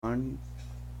And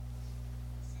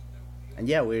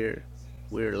yeah, we're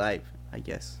live, I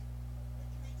guess.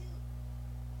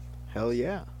 Hell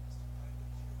yeah.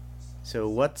 So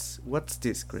what's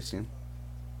this, Christian?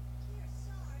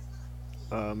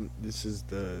 This is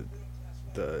the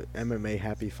MMA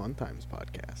Happy Fun Times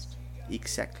podcast.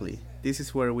 Exactly. This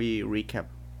is where we recap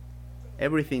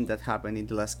everything that happened in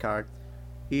the last card.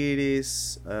 It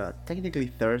is technically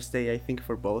Thursday, I think,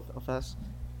 for both of us.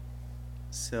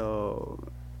 So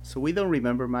we don't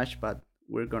remember much, but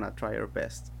we're gonna try our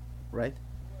best, right?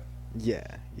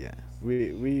 Yeah, yeah.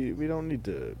 We don't need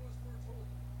to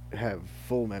have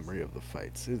full memory of the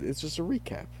fights. It's just a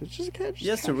recap. It's just a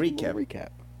Just to casual little recap. recap.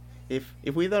 If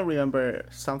we don't remember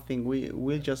something,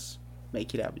 we'll just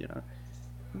make it up.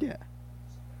 Yeah.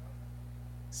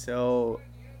 So,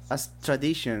 as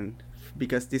tradition,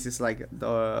 because this is like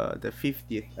the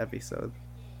 50th episode,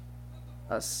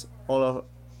 as all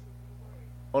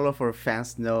of our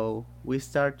fans know, we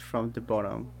start from the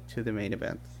bottom to the main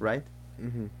event, right?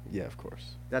 Yeah, of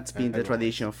course. That's been the As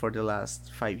always. tradition for the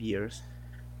last 5 years.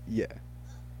 Yeah.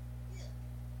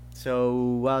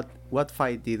 So, what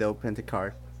fight did open the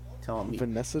card? Tell me.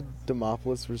 Vanessa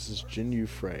Demopoulos versus Jin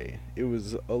Frey. It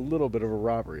was a little bit of a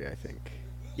robbery, I think.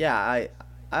 Yeah,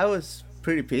 I was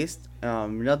pretty pissed.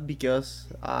 Not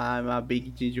because I'm a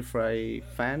big Ginger Fry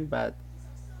fan, but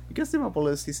because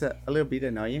Demopolis is a little bit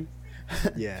annoying.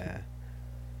 Yeah.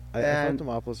 I thought And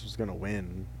Demopoulos was gonna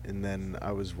win, and then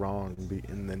I was wrong,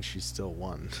 and then she still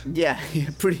won. yeah,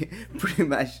 pretty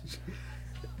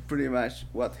much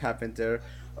what happened there.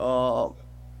 Uh,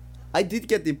 I did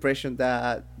get the impression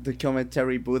that the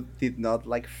commentary booth did not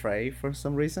like Frey for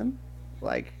some reason.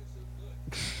 Like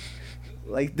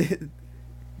like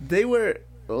they were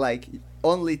like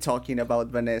only talking about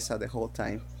Vanessa the whole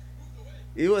time.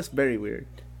 It was very weird.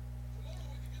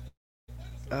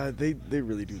 They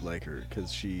really do like her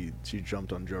because she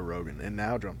jumped on Joe Rogan and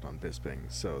now jumped on Bisping,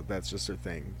 so that's just her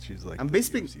thing. She's like And the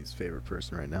Bisping UFC's favorite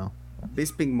person right now.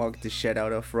 Bisping mocked the shit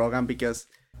out of Rogan because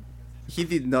he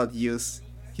did not use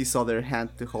his other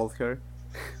hand to hold her.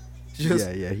 just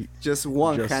Yeah, yeah, he just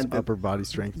one just handed. upper body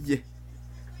strength. Yeah,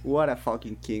 what a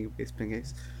fucking king Bisping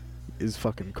is. His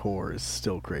fucking core is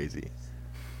still crazy.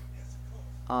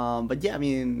 But yeah, I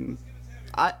mean,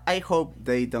 I hope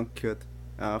they don't cut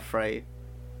Frey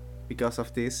because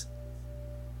of this.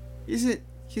 Is it?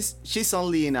 She's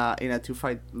only in a 2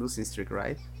 fight losing streak,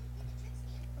 right?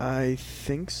 I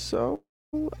think so.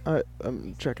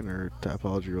 I'm checking her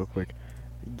topology real quick.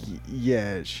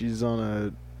 Yeah, she's on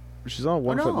a Oh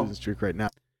 1 fight losing no. streak right now.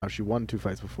 She won 2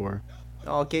 fights before.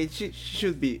 Okay, she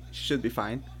should be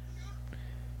fine.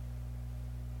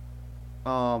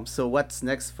 So what's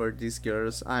next for these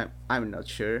girls? I'm not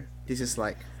sure. This is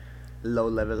like low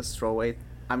level strawweight.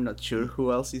 I'm not sure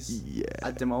who else is Yeah,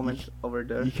 at the moment over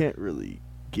you there. can't really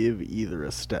give either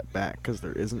a step back because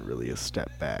there isn't really a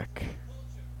step back.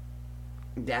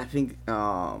 Yeah, I think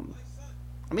I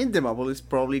mean the Mobile is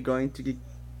probably going to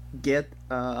get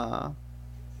a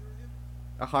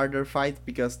harder fight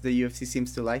because the UFC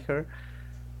seems to like her,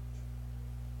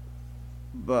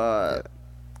 Yeah, but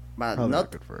probably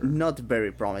not not good for her. not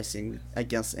very promising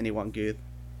against anyone good.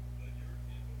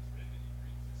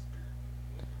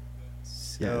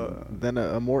 Yeah, and So then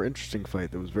a more interesting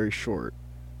fight that was very short.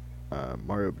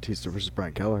 Mario Batista versus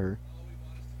Brian Kelleher.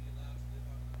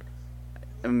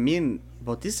 I mean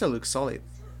Bautista looks solid.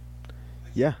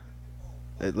 Yeah,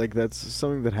 like that's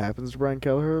something that happens to Brian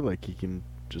Kelleher. Like he can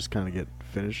just kind of get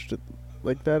finished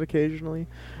like that occasionally,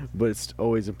 but it's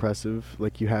always impressive.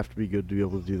 Like you have to be good to be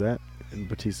able to do that. And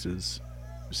Batista's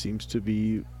seems to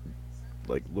be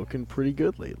like looking pretty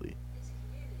good lately.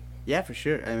 Yeah, for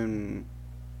sure.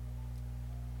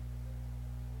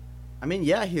 I mean,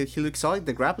 yeah, he looks solid.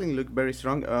 The grappling looked very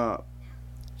strong.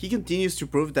 He continues to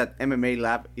prove that MMA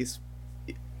Lab is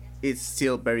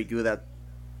still very good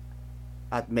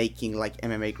at making like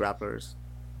MMA grapplers.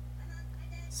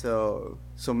 So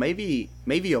maybe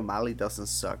O'Malley doesn't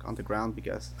suck on the ground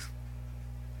because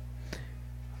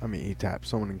I mean, he tapped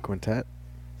someone in quintet.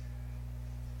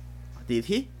 did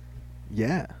he?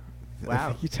 Yeah, I Wow,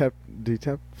 think he tapped. Did he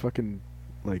tap fucking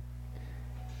like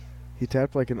he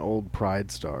tapped like an old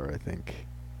Pride star? I think.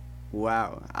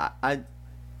 wow. I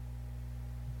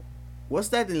was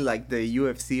that in like the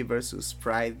UFC versus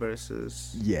Pride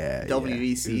versus Yeah, yeah.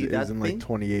 WEC It was that in like thing?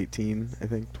 2018, I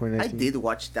think. I 2019. did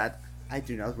watch that. I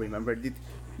do not remember. Did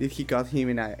he got him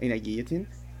in a guillotine?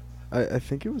 I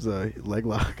think it was a leg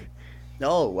lock.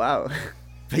 Oh wow.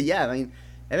 But yeah, I mean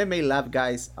MMA lab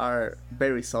guys are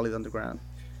very solid on the ground.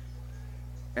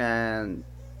 And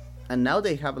now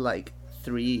they have like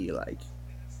three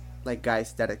like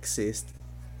guys that exist.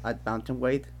 at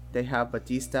bantamweight. They have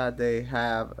Batista. They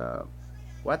have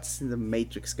what's the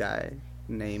Matrix guy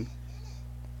name?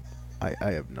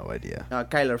 I have no idea.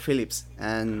 Kyler Phillips,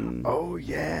 and Oh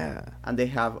yeah. they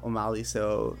have O'Malley.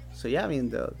 So yeah, I mean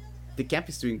the camp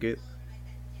is doing good.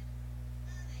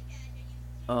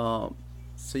 Um,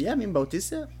 so yeah, I mean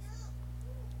Bautista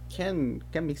can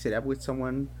mix it up with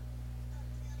someone.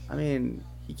 I mean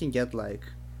he can get like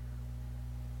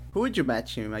who would you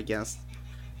match him against? I,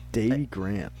 Davy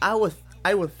Grant.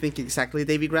 I would think exactly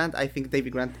Davy Grant. I think Davy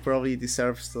Grant probably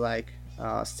deserves to like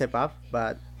step up,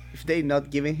 but if they not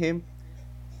giving him,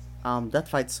 that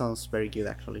fight sounds very good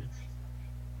actually.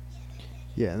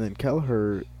 Yeah, and then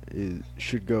Kelleher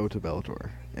should go to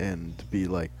Bellator and be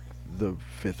like the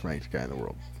fifth ranked guy in the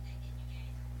world.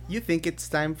 You think it's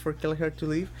time for Kelleher to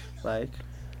leave? Like,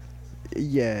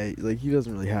 Yeah, like he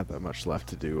doesn't really have that much left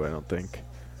to do, I don't think.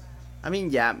 I mean,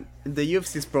 yeah, the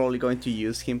UFC is probably going to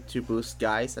use him to boost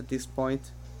guys at this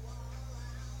point.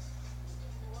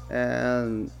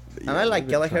 And Yeah, I like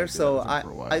they've been Kelleher, trying to do that so with him for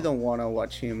a I while. don't want to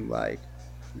watch him like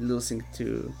losing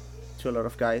to a lot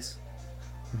of guys.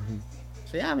 Mhm.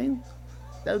 So yeah, I mean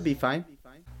that would be fine.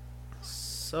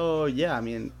 So yeah, I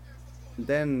mean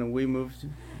then we moved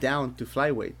down to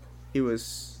flyweight. It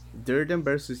was Durden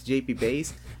versus JP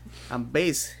Base, and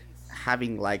Base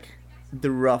having like the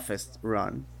roughest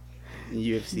run in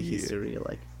UFC He, history.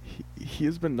 Like he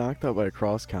has been knocked out by a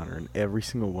cross counter in every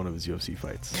single one of his UFC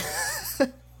fights.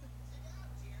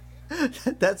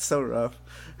 that's so rough.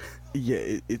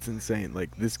 Yeah, it's insane.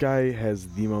 Like, this guy has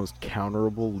the most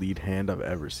counterable lead hand I've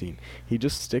ever seen. He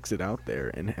just sticks it out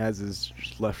there and has his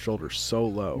left shoulder so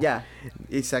low. Yeah,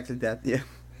 exactly that. Yeah.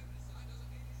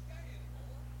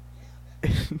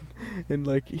 And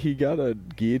like, he got a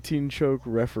guillotine choke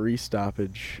referee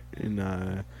stoppage in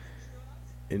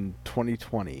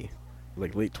 2020,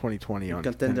 like late 2020 on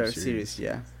Contender series,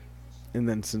 yeah. And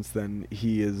then since then,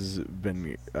 he has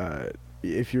been,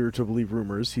 if you're to believe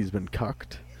rumors, he's been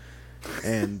cucked.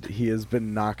 And he has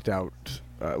been knocked out.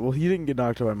 Well, he didn't get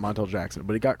knocked out by Montel Jackson,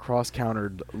 but he got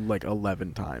cross-countered like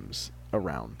 11 times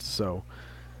around. So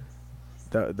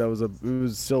it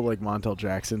was still like Montel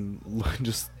Jackson.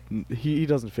 Just he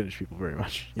doesn't finish people very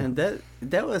much. And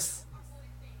that was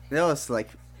like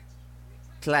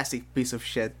classic piece of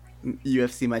shit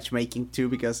UFC matchmaking too,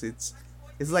 because it's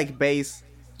like Base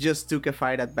just took a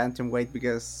fight at bantamweight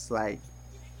because like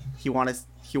he wanted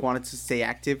to stay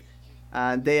active,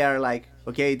 and they are like,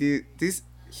 okay, this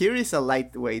here is a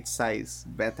lightweight size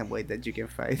bantamweight that you can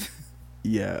fight.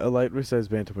 Yeah, a lightweight size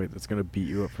bantamweight that's gonna beat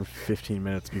you up for 15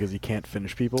 minutes because he can't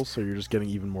finish people, so you're just getting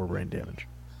even more brain damage.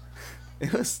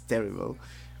 It was terrible.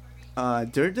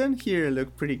 Durden here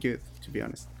looked pretty good, to be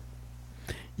honest.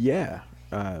 Yeah,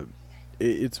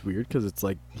 it's weird because it's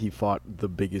like he fought the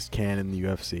biggest can in the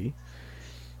UFC,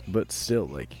 but still,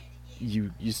 like,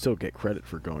 you still get credit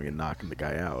for going and knocking the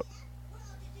guy out.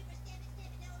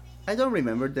 I don't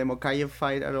remember the Mokayev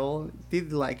fight at all.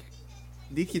 Did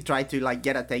he try to like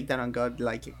get a takedown and got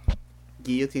like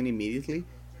guillotine immediately?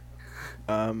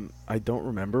 I don't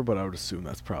remember, but I would assume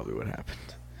that's probably what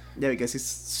happened. Yeah, because he's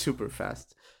super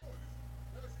fast.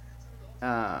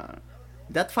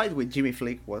 That fight with Jimmy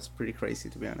Flick was pretty crazy,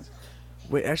 to be honest.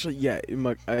 Wait, actually, yeah,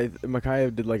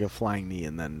 Makayev did like a flying knee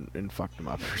and fucked him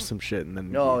up or some shit, and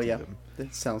then Oh guillotined yeah, him.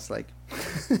 that sounds like.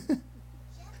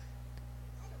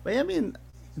 But yeah, I mean,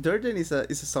 Durden is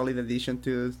a solid addition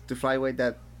to flyweight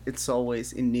that it's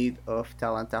always in need of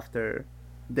talent after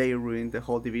they ruined the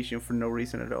whole division for no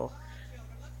reason at all.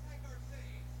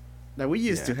 Like we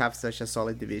used to Yeah. have such a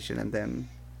solid division, and then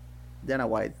Dana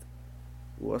White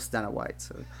was Dana White,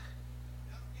 so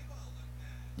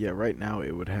Yeah, right now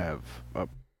it would have a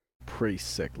pretty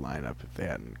sick lineup if they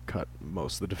hadn't cut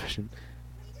most of the division.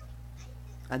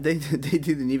 and they they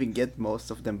didn't even get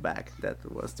most of them back. That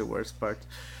was the worst part.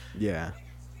 Yeah.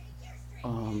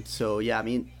 So yeah, I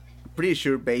mean, pretty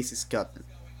sure Base is cut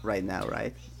right now,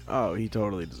 right? Oh, he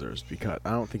totally deserves to be cut.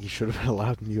 I don't think he should have been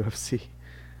allowed in the UFC.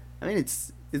 I mean,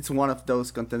 it's one of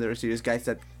those contender series guys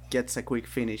that gets a quick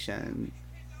finish, and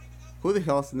who the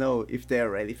hell knows if they're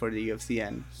ready for the UFC,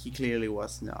 and he clearly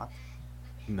was not.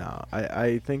 No,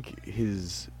 I think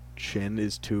his chin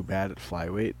is too bad at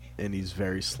flyweight, and he's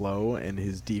very slow, and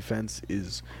his defense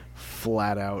is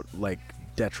flat out like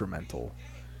detrimental.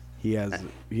 He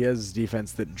has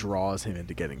defense that draws him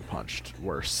into getting punched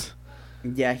worse.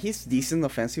 Yeah, he's decent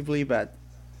offensively, but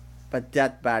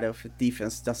that bad of a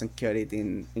defense doesn't cut it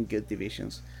in good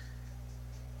divisions.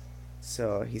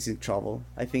 So he's in trouble.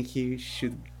 I think he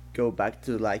should go back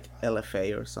to like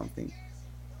LFA or something.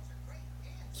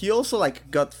 He also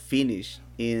like got finished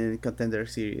in contender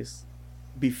series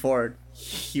before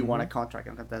he won a contract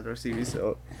on Contender Series,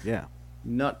 so Yeah.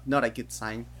 not a good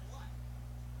sign.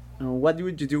 What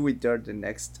would you do with Durden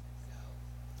next?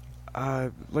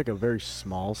 Like a very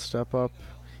small step up.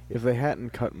 If they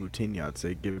hadn't cut Moutinho, I'd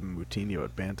say give him Moutinho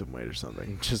at bantamweight or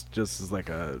something, just as like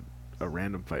a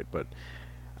random fight. But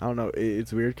I don't know.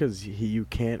 It's weird because you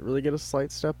can't really get a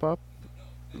slight step up.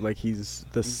 Like he's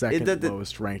the second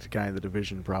lowest ranked guy in the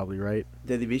division, probably, right?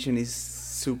 The division is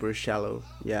super shallow.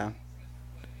 Yeah.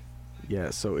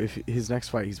 Yeah. So if his next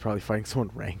fight, he's probably fighting someone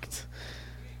ranked.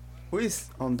 Who is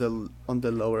on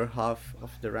the lower half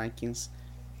of the rankings?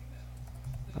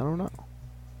 I don't know.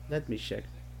 Let me check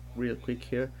real quick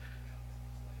here.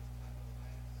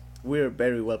 We're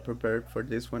very well prepared for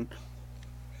this one.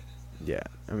 Yeah,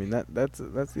 I mean that's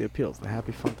the appeal. It's the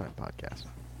Happy Fun Time podcast.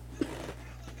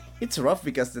 It's rough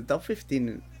because the top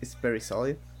 15 is very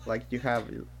solid. Like you have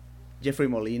Jeffrey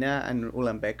Molina and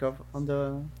Ulanbekov on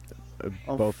the.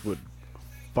 Both would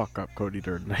fuck up Cody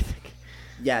Durden, I think.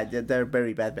 Yeah, they're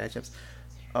very bad matchups.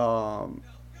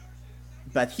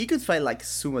 But he could fight like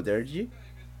Sumo Derji.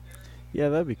 Yeah,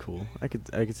 that'd be cool. I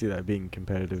could see that being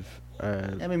competitive.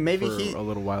 I mean, maybe for a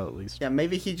little while at least. Yeah,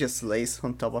 maybe he just lays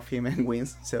on top of him and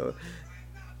wins. So,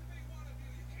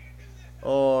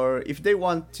 or if they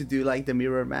want to do like the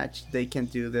mirror match, they can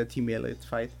do the Team Elite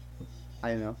fight.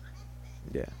 I don't know.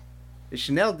 Yeah.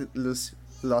 Chanel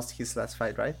lost his last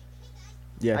fight, right?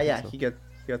 Yeah. Yeah, so. he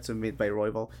got submitted by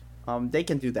Royval. They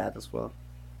can do that as well.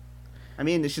 I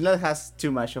mean, Chanel has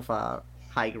too much of a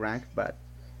high rank, but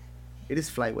it is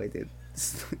flyweight.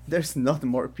 There's not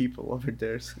more people over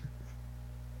there.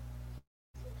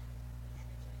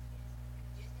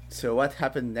 So what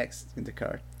happened next in the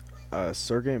card?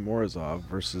 Sergey Morozov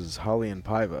versus Halian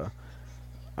Paiva.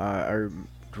 I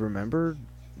remember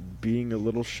being a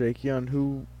little shaky on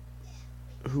who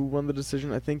won the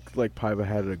decision. I think like Paiva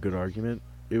had a good argument.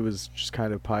 It was just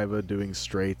kind of Paiva doing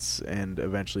straights and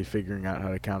eventually figuring out how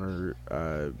to counter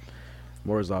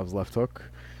Morozov's left hook,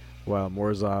 while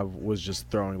Morozov was just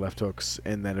throwing left hooks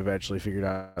and then eventually figured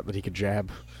out that he could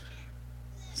jab.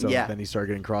 So then he started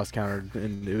getting cross countered,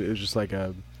 and it was just like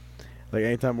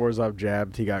anytime Morozov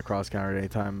jabbed, he got cross countered.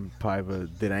 Anytime Paiva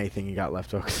did anything, he got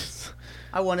left hooks.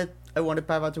 I wanted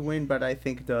Paiva to win, but I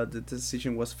think the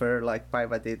decision was fair. Like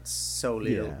Paiva did so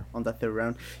little on the third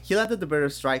round. He landed the better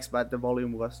strikes, but the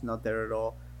volume was not there at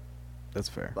all. That's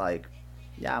fair. Like,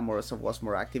 yeah, Morozov was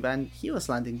more active, and he was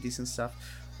landing decent stuff.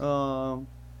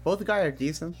 Both guys are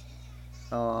decent.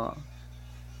 I'm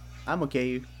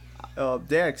okay.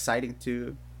 They're exciting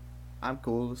too. I'm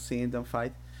cool seeing them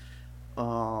fight.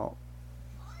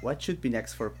 What should be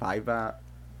next for Paiva?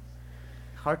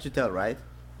 Hard to tell, right?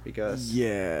 Because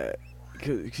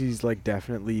cause he's like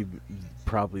definitely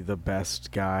probably the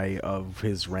best guy of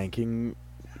his ranking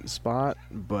spot,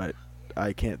 but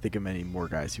I can't think of many more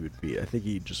guys he would beat. I think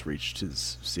he just reached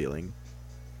his ceiling.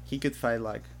 He could fight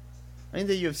like, I mean,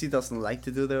 the UFC doesn't like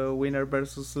to do the winner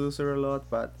versus loser a lot,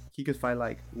 but he could fight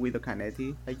like Guido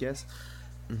Canetti, I guess.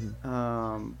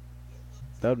 Mm-hmm.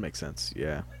 That would make sense.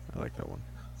 Yeah, I like that one.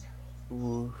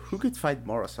 Who could fight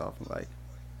Morozov? Like,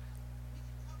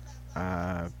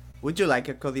 would you like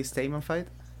a Cody Stamen fight?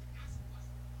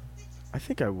 I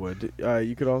think I would.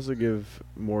 You could also give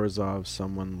Morozov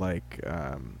someone like,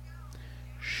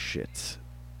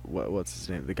 what's his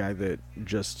name? The guy that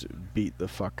just beat the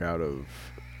fuck out of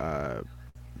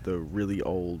the really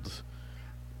old,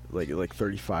 like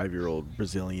 35-year-old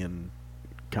Brazilian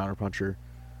counterpuncher.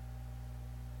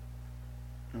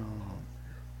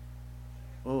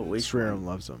 Which Swearum one?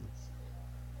 loves him.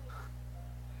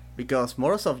 Because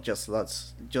Morozov just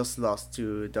lost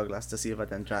to Douglas Da Silva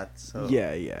Andrade. So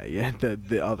Yeah.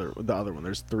 The other one.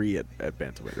 There's 3 at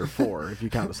bantamweight, or 4 if you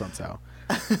count the Sun Sao.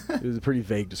 It was a pretty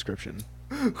vague description.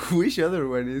 Which other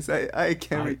one is? I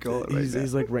can't recall it right now.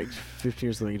 He's like ranked 15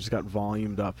 or something. He just got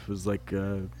volumed up. It was like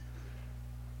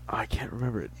I can't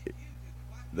remember it.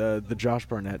 The Josh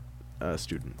Barnett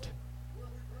student.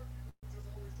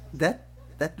 That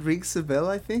rings a bell,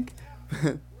 I think.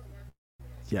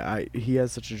 Yeah, he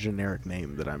has such a generic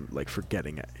name that I'm like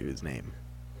forgetting his name.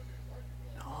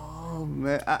 Oh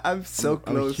man, I'm so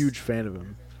close. I'm a huge fan of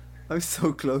him. I'm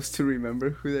so close to remember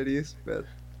who that is, but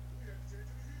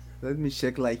let me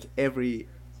check like every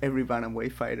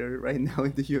bantamweight fighter right now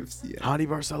in the UFC. Hani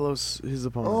Barcelos, his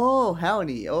opponent. Oh,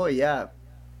 Hani. Oh yeah,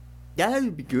 that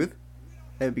would be good.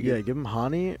 That'd be good. Yeah, give him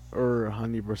Hani or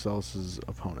Hani Barcelos'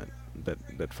 opponent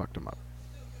that fucked him up.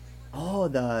 Oh,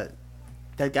 that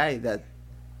guy that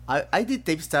I did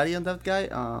tape study on that guy.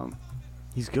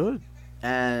 He's good.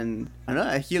 And I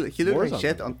know he looked like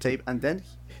shit on tape, and then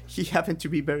he happened to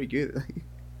be very good.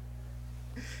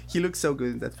 He looked so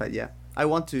good in that fight. Yeah, I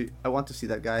want to see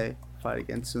that guy fight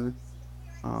again soon.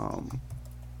 Um,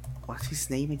 what's his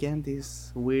name again?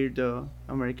 This weird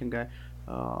American guy,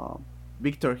 uh,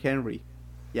 Victor Henry.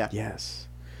 Yeah, Yes.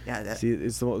 yeah, that See,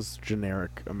 it's the most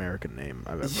generic American name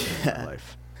I've ever heard in my yeah,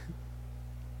 life.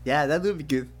 yeah, that would be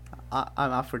good.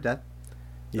 I'm up for that.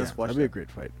 Yeah, Let's watch that'd be a that.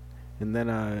 great fight. And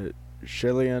then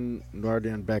Shilian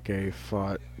Nardian Beke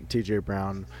fought TJ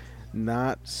Brown.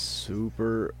 Not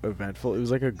super eventful. It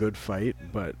was like a good fight,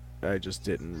 but I just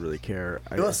didn't really care.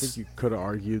 It I think was you could have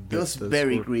argued it that was the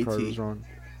very scorecard was gritty. wrong.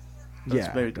 It was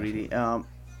Yeah, very greedy. definitely.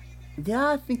 Yeah,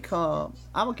 I think I'm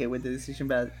okay with the decision,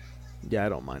 but Yeah, I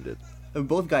don't mind it.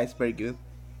 both guys very good.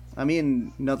 I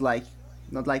mean, not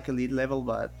like elite level,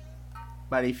 but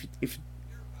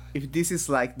if this is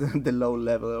like the low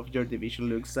level of your division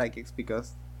looks like, it's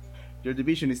because your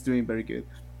division is doing very good.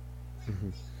 Hmm.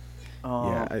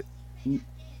 Yeah, Um, N-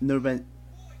 Nurban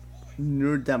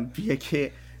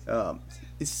Nurdambieke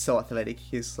is so athletic.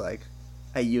 He's like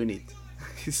a unit.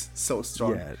 He's so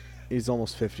strong. yeah, he's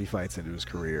almost 50 fights into his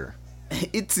career.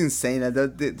 It's insane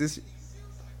that this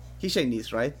he's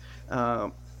Chinese, right?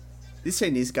 Um, these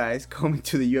Chinese guys coming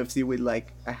to the UFC with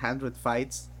like 100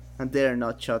 fights, and they're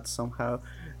not shot somehow.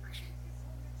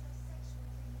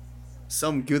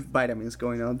 Some good vitamins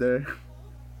going on there.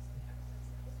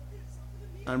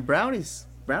 And Brown is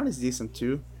decent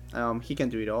too. He can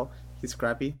do it all. He's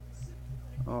scrappy.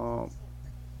 Um,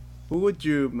 who would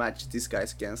you match these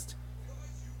guys against?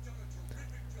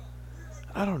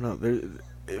 I don't know.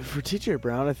 For TJ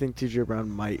Brown, I think TJ Brown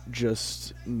might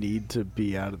just need to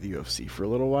be out of the UFC for a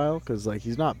little while because like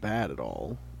he's not bad at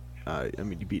all. I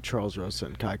mean, he beat Charles Rosa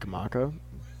and Kai Kamaka,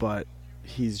 but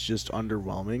he's just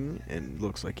underwhelming and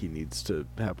looks like he needs to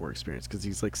have more experience because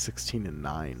he's like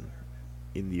 16-9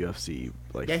 in the UFC,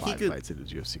 like Yeah, five fights in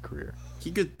his UFC career.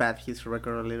 he could pad his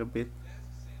record a little bit.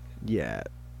 Yeah,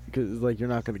 because like you're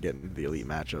not going to get into the elite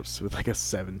matchups with like a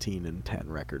 17-10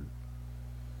 record.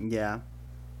 Yeah.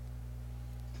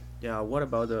 Yeah. What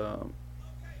about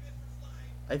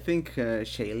I think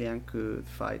Shalian could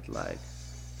fight like,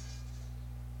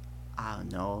 I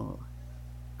don't know,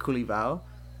 Kulivao.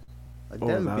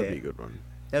 Oh, that would be a good one.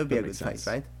 That would be That a makes good fight, sense.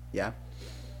 right? Yeah.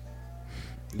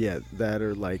 Yeah, that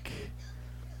or like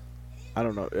I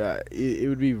don't know. It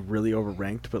would be really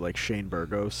overranked, but like Shane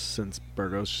Burgos, since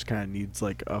Burgos just kind of needs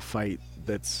like a fight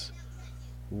that's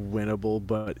winnable,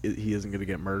 but he isn't going to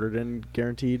get murdered in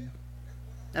guaranteed.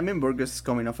 I mean, Burgos is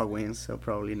coming off a win, so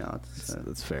probably not. So,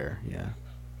 That's fair. Yeah.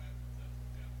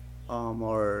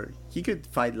 or he could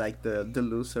fight like the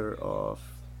loser of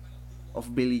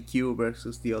Billy Q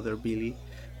versus the other Billy.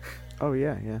 Oh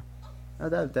yeah, yeah,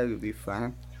 That would be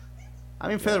fun. I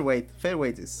mean, yeah,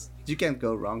 featherweight is, you can't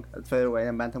go wrong at featherweight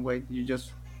and bantamweight. You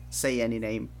just say any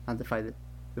name and the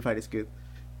fight is good.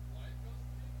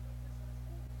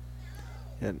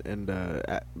 and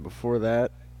before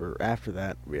that or after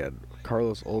that, we had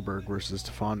Carlos Ulberg versus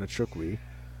Stefan Nachukwi.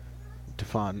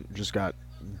 Stefan just got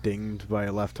dinged by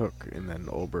a left hook, and then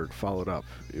Ulberg followed up.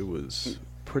 It was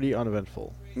pretty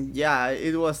uneventful. Yeah,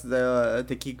 it was the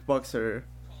kickboxer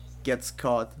gets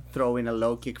caught throwing a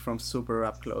low kick from super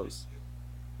up close.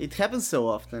 It happens so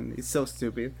often. It's so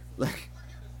stupid.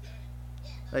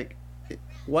 Like,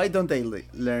 why don't they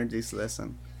learn this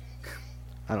lesson?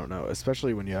 I don't know,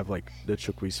 especially when you have like the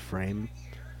Chukwi's frame,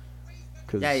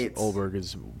 because Yeah, it's Ulberg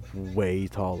is way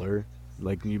taller.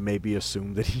 Like you maybe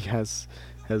assume that he has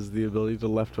the ability to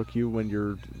left hook you when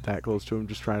you're that close to him,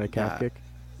 just trying to calf yeah. kick.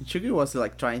 Chucky was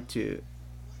like trying to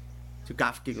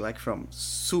calf kick like from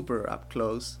super up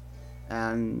close,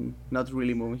 and not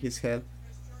really moving his head.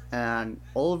 And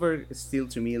Oliver still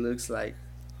to me looks like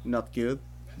not good,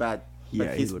 but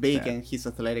Yeah, he he's looks big bad. and he's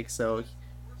athletic, so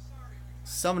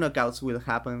some knockouts will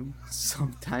happen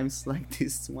sometimes like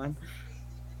this one.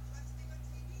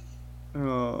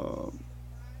 Um,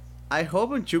 I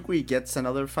hope Nchukwi gets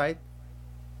another fight.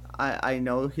 I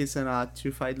know he's on a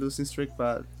 2 fight losing streak,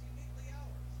 but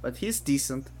he's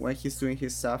decent when he's doing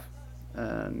his stuff.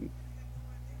 And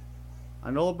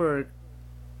and Olberg,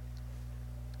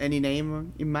 any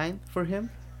name in mind for him?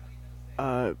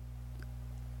 Uh,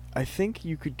 I think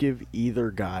you could give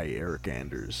either guy Eric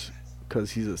Anders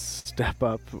because he's a step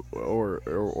up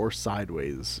or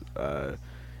sideways. I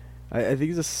think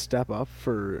he's a step up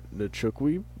for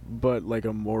Nachukwi, but like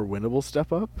a more winnable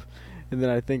step up. And then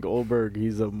I think Olberg,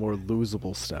 he's a more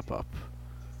losable step up.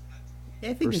 Yeah,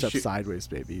 I Or think step sideways,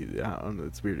 maybe. I don't know.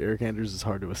 It's weird. Eric Anders is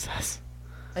hard to assess.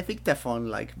 I think Tefon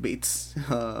like beats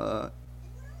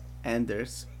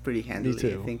Anders pretty Me handily.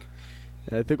 I too. think.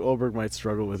 And I think Olberg might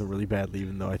struggle with him really badly,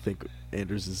 even though I think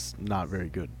Anders is not very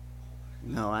good.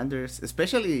 No, Anders,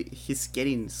 especially he's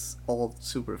getting old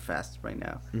super fast right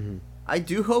now. Hmm. I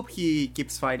do hope he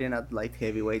keeps fighting at light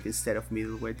heavyweight instead of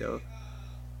middleweight though.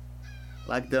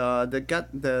 Like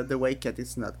the weight cut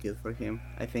is not good for him,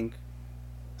 I think.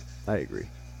 I agree.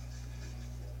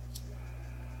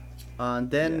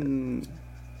 And Yeah.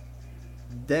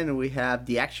 then we have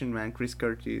the action man Chris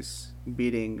Curtis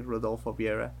beating Rodolfo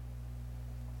Vieira,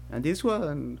 and this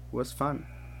one was fun.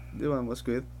 This one was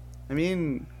good. I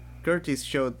mean, Curtis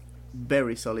showed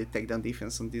very solid takedown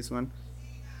defense on this one.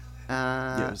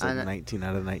 Yeah, it was like And 19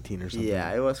 out of 19 or something.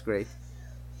 yeah, it was great.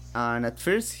 And at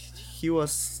first he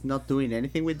was not doing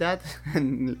anything with that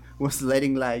and was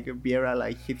letting like Vieira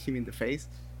like hit him in the face.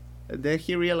 And then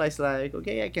he realized like,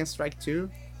 okay, I can strike too,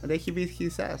 and then he beat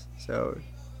his ass. So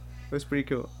it was pretty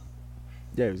cool.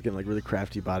 Yeah, he was getting like really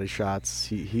crafty body shots.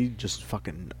 He just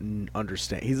fucking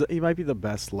understand. He might be the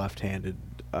best left-handed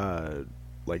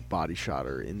like body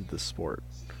shotter in the sport.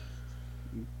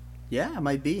 Yeah,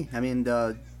 might be. I mean,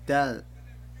 that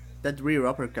that rear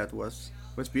uppercut was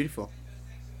beautiful.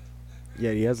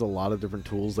 Yeah, he has a lot of different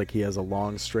tools. Like he has a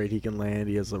long straight he can land.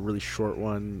 He has a really short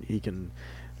one. He can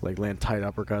like land tight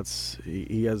uppercuts.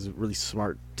 He has really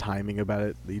smart timing about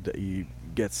it. He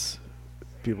gets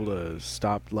people to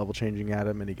stop level changing at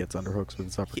him, and he gets underhooks with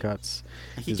his He uppercuts.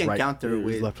 he can counter His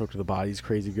with left hook to the body is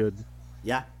crazy good.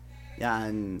 yeah, yeah,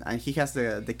 and he has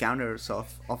the counters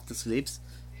of the slips.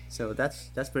 So that's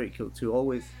very cool too.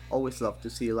 Always love to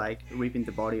see like ripping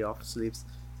the body off slips.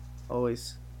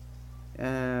 Always.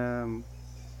 Um.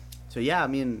 So yeah, I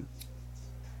mean,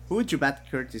 who would you bet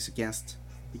Curtis against?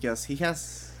 Because he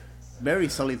has very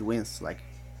solid wins. Like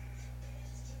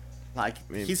I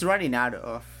mean, he's running out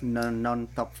of non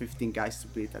top 15 guys to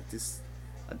beat at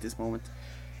this moment.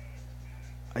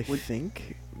 I Would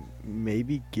think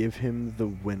maybe give him the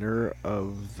winner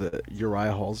of the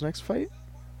Uriah Hall's next fight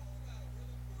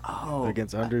oh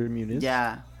against Under Muniz.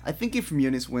 yeah, I think if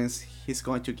Muniz wins, he's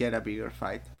going to get a bigger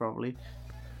fight probably.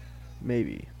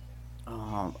 Maybe.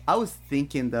 I was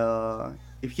thinking the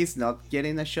if he's not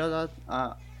getting a shot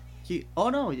at he oh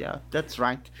no yeah that's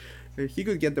ranked. He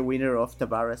could get the winner of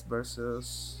Tavares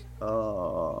versus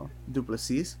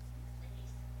Duplessis.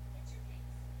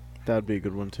 That would be a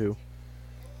good one too.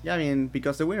 Yeah, I mean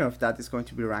because the winner of that is going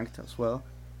to be ranked as well.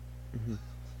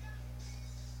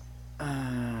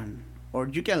 Hmm. Or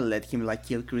you can let him like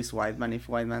kill Chris Weidman if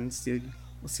Weidman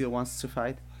still wants to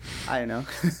fight. I don't know.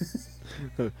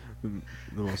 the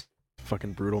most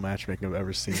fucking brutal matchmaking I've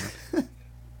ever seen.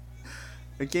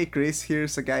 Okay, Chris,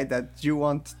 here's a guy that you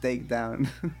want to take down.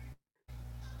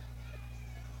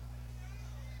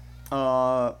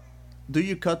 uh, do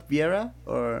you cut Vieira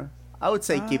or I would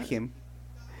say keep Uh, him.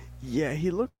 yeah,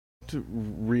 he looked to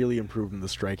really improve in the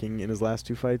striking in his last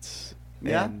two fights.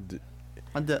 Yeah, And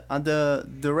and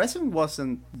the wrestling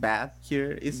wasn't bad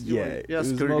here. It's yeah, it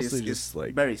just was Curtis mostly is just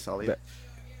like very solid. that.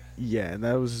 Yeah, and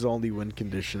that was his only win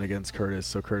condition against Curtis.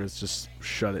 So Curtis just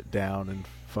shut it down and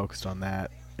focused on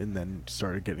that, and then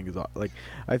started getting his like.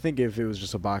 I think if it was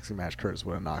just a boxing match, Curtis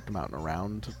would have knocked him out in a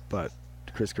round. But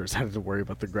Chris Curtis had to worry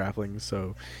about the grappling,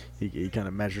 so he kind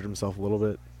of measured himself a little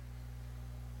bit.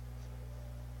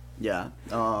 Yeah.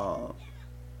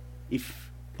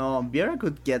 If Vieira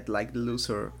could get like the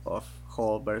loser of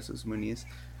Hall versus Muniz.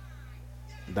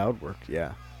 That would work.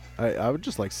 Yeah, I would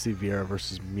just like to see Vieira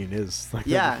versus Muniz. Like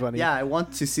that'd Yeah, be funny. yeah, I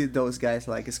want to see those guys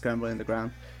like scrambling the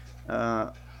ground.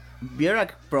 Vieira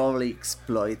probably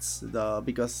exploits the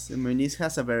because Muniz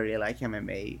has a very like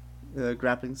MMA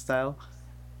grappling style,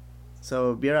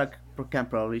 so Vieira can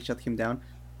probably shut him down.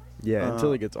 Yeah, until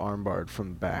Uh, he gets armbarred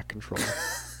from back control.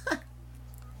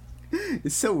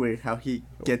 it's so weird how he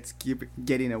gets keep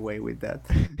getting away with that.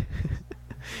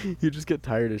 You just get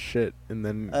tired as shit and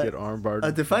then Uh, get armbarred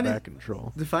the from funny back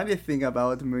control. the funny thing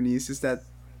about Muniz is that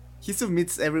he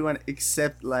submits everyone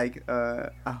except like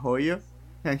Ahoyo,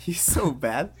 and he's so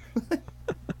bad.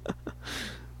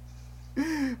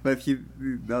 But he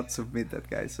did not submit that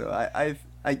guy, so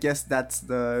I guess that's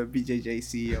the BJJ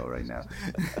CEO right now.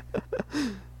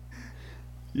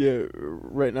 Yeah,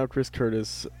 right now Chris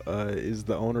Curtis is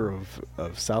the owner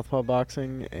of Southpaw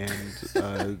Boxing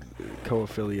and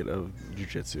co-affiliate of Jiu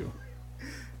Jitsu.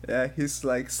 Yeah, he's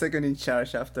like second in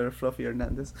charge after Fluffy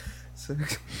Hernandez. So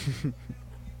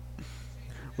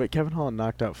Wait, Kevin Holland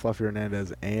knocked out Fluffy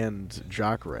Hernandez and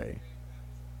Jacare.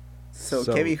 so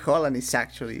So- Kevin Holland is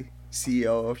actually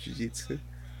CEO of Jiu Jitsu.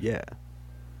 Yeah,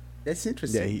 That's yeah,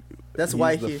 interesting. That's he's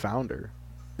why the he founder.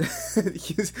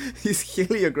 he's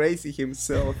Helio Gracie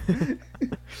himself.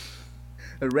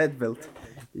 A red belt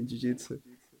in Jiu Jitsu.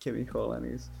 Kevin Holland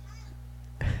is.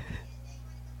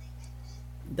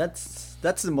 That's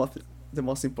the most the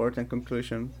most important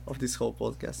conclusion of this whole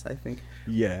podcast, I think.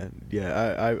 Yeah,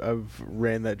 yeah. I've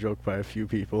ran that joke by a few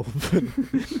people, but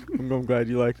I'm glad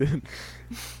you liked it.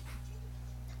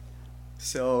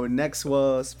 So next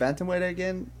was bantamweight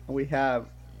again. We have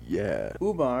Yeah.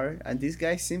 Umar, and this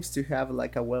guy seems to have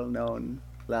like a well-known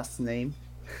last name.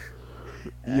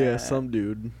 Yeah, Uh, some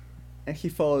dude. and he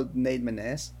fought Nate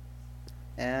Menez,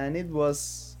 and it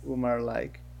was Umar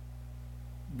like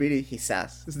beating his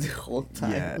ass the whole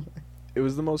time. Yeah. It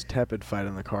was the most tepid fight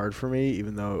on the card for me,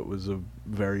 even though it was a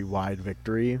very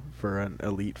victory for an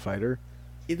elite fighter.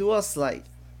 It was like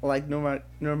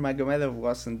Nurmagomedov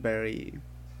wasn't very.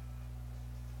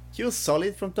 He was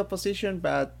solid from top position,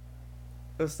 but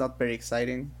it was not very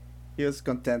exciting. He was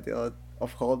content of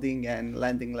holding and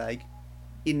landing like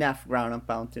enough ground and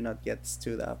pound to not get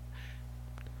stood up.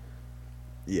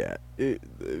 Yeah,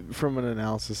 from an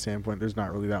analysis standpoint, there's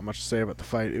not really that much to say about the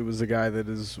fight. It was a guy that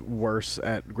is worse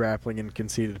at grappling in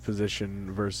conceded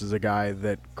position versus a guy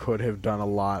that could have done a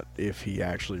lot if he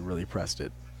actually really pressed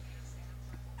it.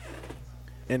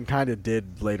 And kind of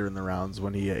did later in the rounds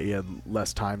when he had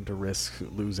less time to risk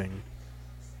losing.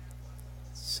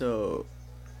 So,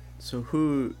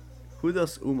 who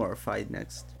does Umar fight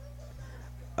next?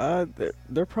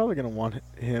 They're probably gonna want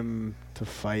him to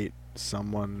fight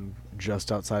someone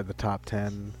just outside the top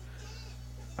 10.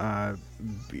 You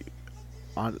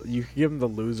can give him the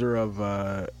loser of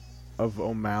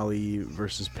O'Malley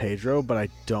versus Pedro, but I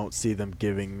don't see them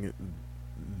giving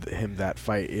him that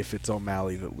fight if it's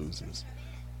O'Malley that loses.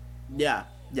 Yeah,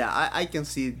 I can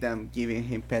see them giving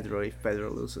him Pedro if Pedro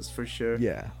loses for sure.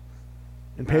 Yeah,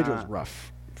 and Pedro's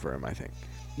rough for him, I think.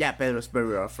 Yeah, Pedro's very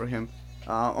rough for him.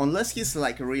 Unless he's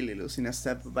like really losing a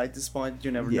step, by this point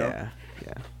you never know.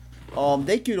 Yeah.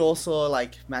 They could also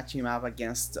like match him up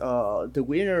against the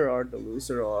winner or the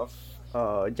loser of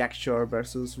Jack Shore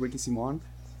versus Ricky Simon.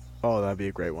 Oh, that'd be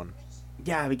a great one.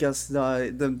 Yeah, because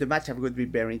the matchup would be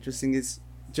very interesting. It's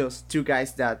just two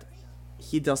guys that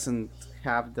he doesn't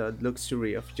have the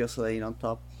luxury of just laying on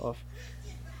top of.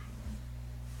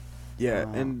 Yeah,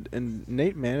 and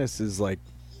Nate Manis is like,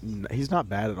 he's not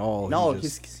bad at all. No,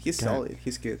 he's solid.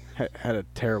 He's good. Had a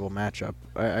terrible matchup.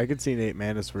 I could see Nate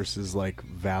Manis versus like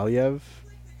Valiev.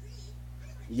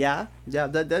 Yeah,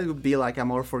 that would be like a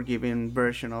more forgiving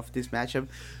version of this matchup.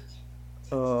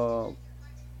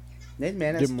 Nate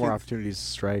Manis give him more opportunities to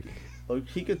strike.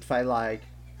 He could fight like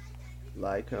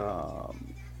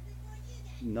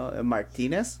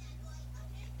Martinez.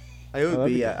 It would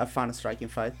be a fun striking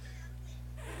fight.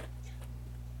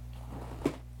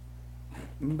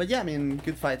 But yeah, I mean,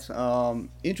 good fights.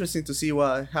 Interesting to see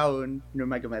how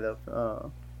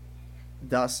Nurmagomedov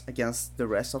does against the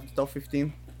rest of the top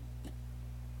 15.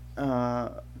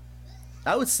 I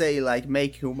would say like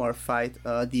make Umar fight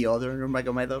the other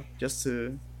Nurmagomedov just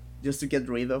to get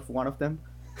rid of one of them.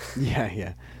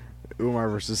 Yeah. Umar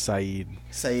versus Saeed.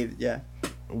 Saeed, yeah.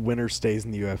 Winner stays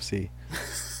in the UFC.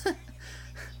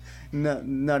 No,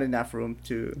 not enough room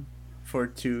for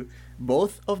two.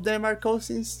 Both of them are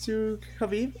cousins to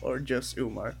Khabib, or just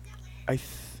Umar? I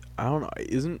don't know.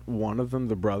 Isn't one of them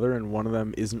the brother and one of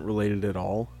them isn't related at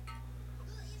all?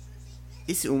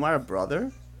 Is Umar a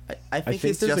brother? I think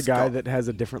he's there's just a guy that has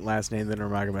a different last name than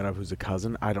Nurmagomedov who's a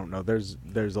cousin. I don't know. There's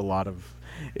a lot of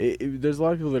there's a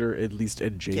lot of people that are at least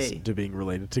adjacent to being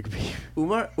related to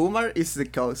Khabib. Umar is the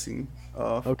cousin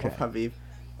of Khabib.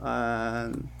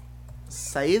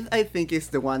 Saeed, I think, is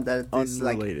the one that is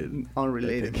unrelated. Like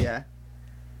unrelated.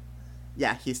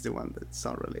 Yeah, he's the one that's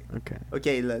unrelated.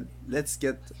 Okay. Let's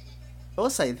get. Oh,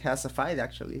 Saeed has a fight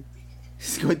actually.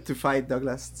 He's going to fight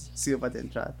Douglas Silva de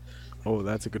Andrade. Oh,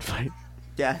 that's a good fight.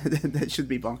 Yeah, that should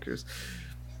be bonkers.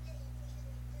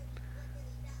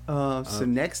 So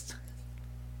next.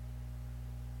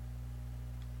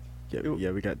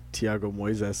 Yeah, we got Thiago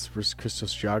Moises versus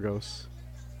Christos Giagos.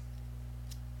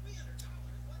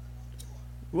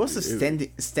 It was a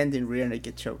standing rear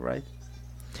naked choke, right?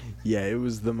 Yeah, it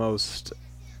was the most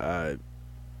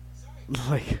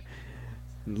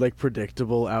like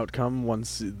predictable outcome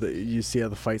once you see how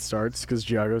the fight starts, because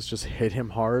Giagos just hit him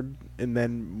hard and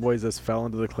then Moises fell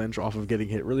into the clinch off of getting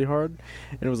hit really hard,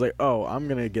 and it was like, oh, I'm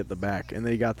gonna get the back, and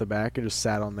then he got the back and just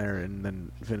sat on there and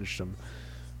then finished him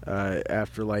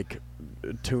after like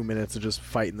 2 minutes of just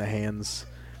fighting the hands.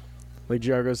 Like,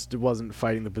 Giagos wasn't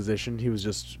fighting the position, he was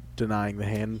just denying the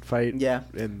hand fight. Yeah.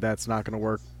 And that's not going to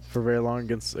work for very long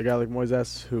against a guy like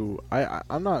Moises, who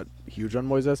I'm not huge on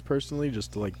Moises personally,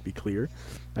 just to like be clear.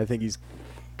 I think he's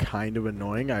kind of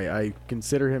annoying. I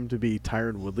consider him to be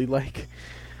Tyron Woodley-like,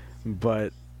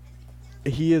 but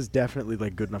he is definitely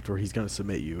like good enough to where he's going to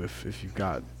submit you if you've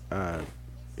got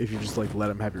if you just like let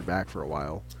him have your back for a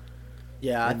while.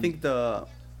 Yeah, I And think the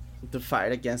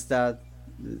fight against that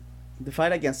the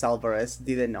fight against Alvarez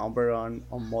did a number on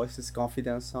Moises'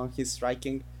 confidence on his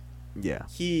striking. yeah,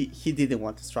 He didn't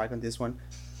want to strike on this one,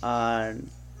 and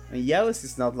Yaros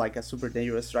is not like a super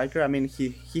dangerous striker. I mean,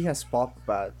 he has pop,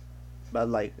 but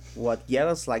like what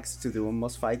Yaros likes to do in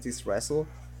most fights is wrestle.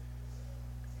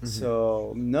 hmm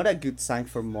So not a good sign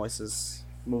for Moises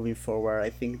moving forward. I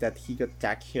think that he got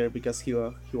tagged here because he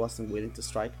wasn't willing to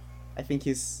strike. I think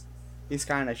he's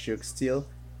kind of shook still.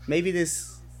 Maybe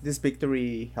this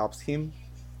victory helps him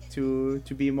to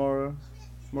be more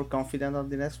confident on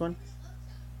the next one.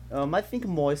 I think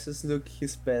Moises looked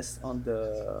his best on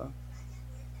the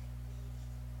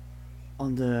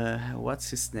what's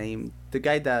his name? The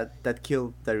guy that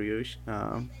killed Dariush,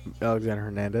 Alexander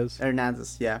Hernandez.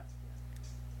 Hernandez. Yeah,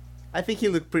 I think he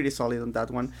looked pretty solid on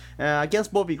that one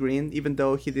against Bobby Green. Even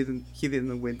though he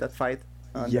didn't win that fight,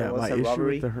 there Yeah, was a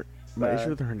robbery. my issue But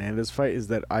with the Hernandez fight is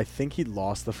that I think he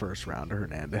lost the first round to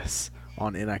Hernandez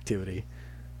on inactivity.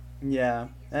 yeah,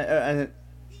 and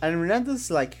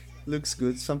Hernandez like looks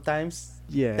good sometimes.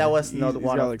 Yeah, That was he's not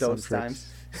one got of like some those tricks.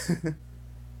 times.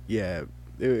 Yeah,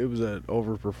 it was an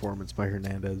overperformance by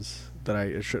Hernandez that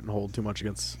I shouldn't hold too much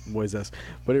against Moises.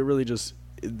 But it really just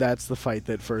that's the fight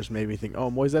that first made me think,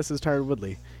 oh, Moises is Tyron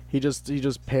Woodley. He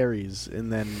just parries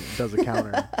and then does a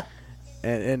counter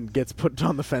and gets put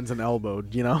on the fence and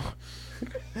elbowed, you know?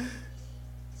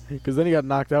 Because then he got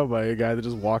knocked out by a guy that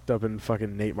just walked up and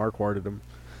fucking Nate Marquarded him.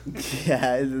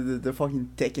 Yeah, the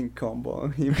fucking Tekken combo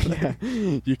on him. Yeah,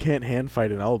 you can't hand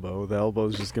fight an elbow. The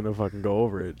elbow's just gonna fucking go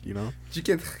over it, you know? You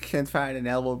can't find an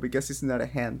elbow because it's not a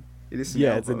hand. It is an Yeah,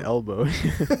 elbow. it's an elbow.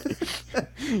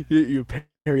 you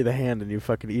parry the hand and you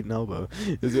fucking eat an elbow.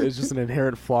 It's just an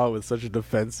inherent flaw with such a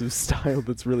defensive style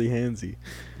that's really handsy.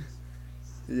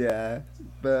 Yeah,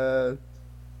 but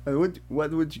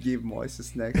what would you give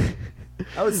Moises next?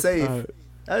 I would say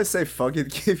I would say fuck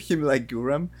it, give him like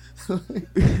Guram.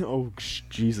 Oh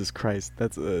Jesus Christ,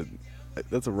 that's a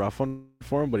rough one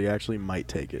for him, but he actually might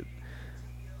take it.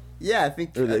 Yeah, I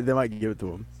think. Or they might give it to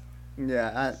him.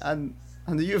 Yeah, and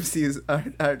the UFCs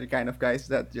are the kind of guys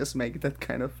that just make that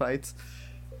kind of fights.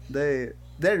 They're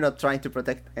not trying to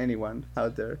protect anyone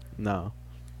out there. No.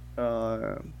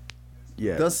 Uh,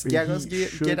 Yeah. does Giagos get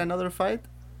should- another fight?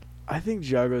 I think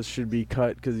Giagos should be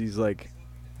cut because he's like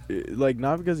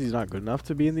not because he's not good enough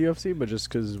to be in the UFC, but just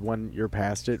because when you're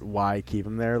past it, why keep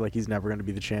him there? Like he's never going to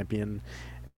be the champion,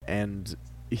 and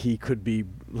he could be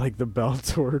like the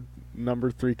Bellator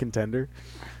 #3 contender,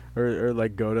 or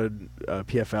like go to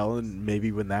PFL and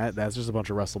maybe win that. That's just a bunch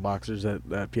of wrestle boxers at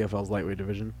PFL's lightweight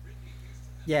division.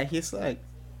 Yeah, he's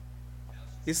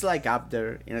like up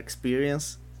there in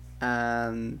experience,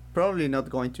 and probably not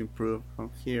going to improve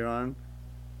from here on.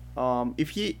 If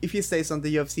he stays on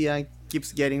the UFC and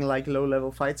keeps getting like low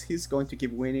level fights, he's going to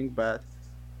keep winning. But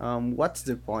what's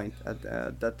the point at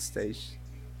that stage?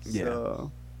 Yeah.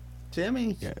 So I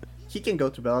mean, Yeah. he can go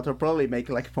to Bellator, probably make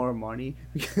like more money,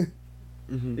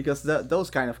 Mm-hmm. because those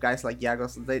kind of guys like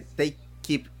Giagos, they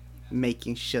keep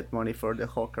making shit money for the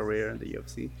whole career in the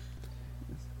UFC.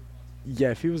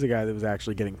 Yeah, if he was a guy that was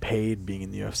actually getting paid being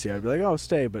in the UFC, I'd be like, oh,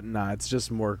 stay. But nah, it's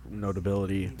just more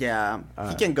notability. Yeah,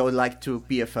 he can go like to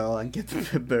PFL and get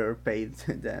better paid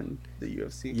than the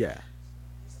UFC. Yeah.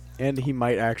 And he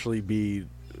might actually be,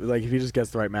 like, if he just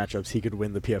gets the right matchups, he could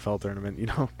win the PFL tournament, you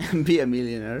know? And be a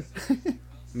millionaire.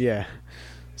 Yeah.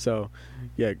 So,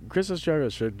 yeah, Christos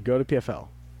Giagos should go to PFL.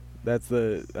 That's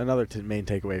the another main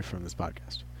takeaway from this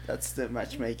podcast. That's the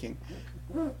matchmaking.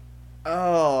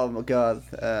 Oh my god.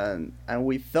 And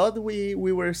we thought we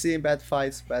were seeing bad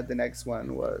fights, but the next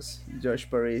one was Josh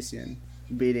Parisian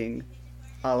beating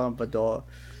Alan Bador.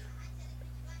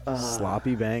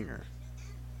 Sloppy banger.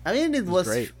 I mean, it was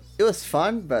great. it was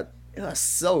fun, but it was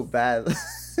so bad.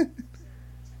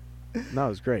 No, it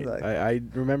was great. Like- I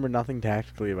remember nothing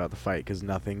tactically about the fight because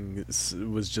nothing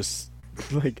was just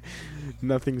like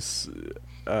nothing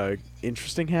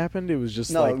interesting happened. It was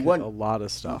just No, like one- a lot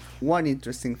of stuff. One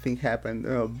interesting thing happened.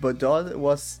 Bador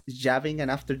was jabbing,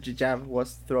 and after the jab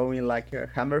was throwing like a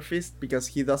hammer fist because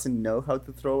he doesn't know how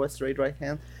to throw a straight right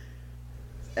hand.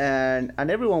 And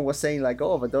everyone was saying like,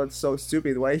 "Oh, Bador's so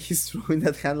stupid. Why he's throwing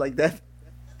that hand like that?"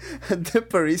 And then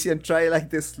Parisian tried like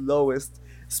the slowest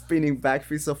spinning back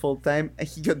fist of all time, and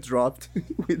he got dropped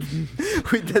with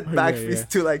that Oh, back yeah, fist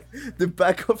yeah. to like the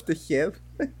back of the head.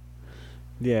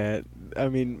 Yeah, I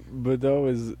mean, Bordeaux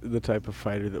is the type of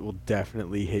fighter that will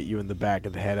definitely hit you in the back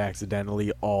of the head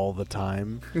accidentally all the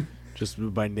time, just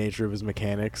by nature of his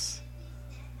mechanics.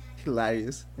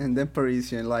 Hilarious. And then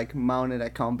Parisian like mounted a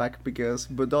comeback because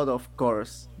Budot of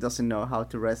course doesn't know how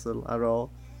to wrestle at all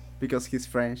because he's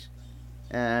French.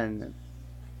 and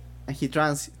he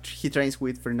trains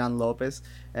with Fernand Lopez,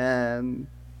 and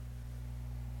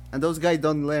those guys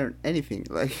don't learn anything.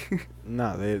 Like,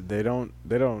 No, they don't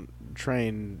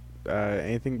train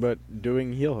anything but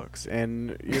doing heel hooks,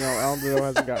 and Alan Biddle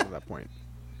hasn't gotten to that point.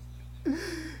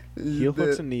 Heel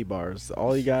hooks and knee bars,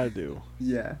 all you gotta do.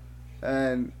 Yeah,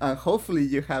 and hopefully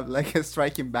you have like a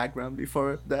striking background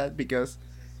before that, because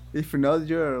if not,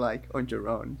 you're like on your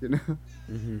own, you know.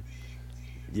 Hmm.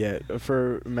 Yeah,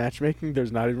 for matchmaking,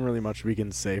 there's not even really much we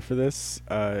can say for this.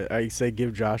 I say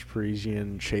give Josh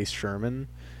Parisian Chase Sherman.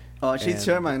 Oh, Chase And-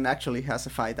 Sherman actually has a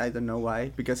fight. I don't know why,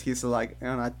 because he's like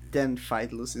on a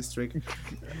 10-fight losing streak.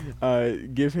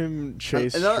 Give him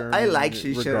Chase no, Sherman I like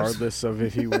Chase Sherman. regardless of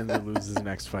if he wins or loses his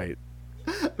next fight.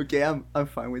 Okay, I'm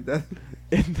fine with that.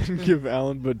 And then give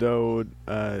Alan Badeau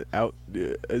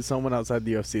someone outside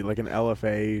the UFC, like an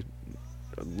LFA,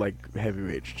 like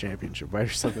heavyweight championship fight or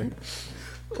something.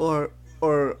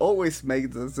 Or always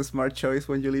make the smart choice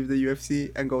when you leave the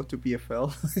UFC and go to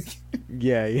PFL.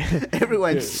 Yeah.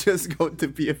 Everyone Yeah. just go to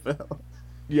PFL.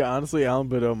 Yeah, honestly, Alan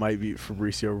Badeau might beat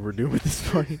Fabricio Verdum at this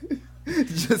point.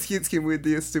 Just hits him with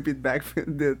the stupid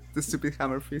the stupid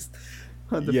hammer fist.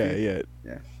 On the feet.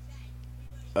 Yeah.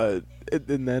 Yeah.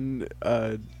 And then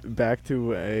back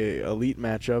to a elite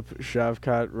matchup.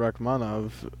 Shavkat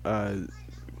Rakhmonov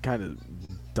kind of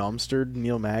dumpstered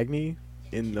Neil Magny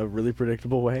in a really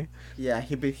predictable way. Yeah,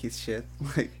 he beat his shit.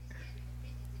 Like,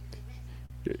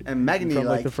 and Magny, From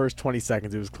like the first 20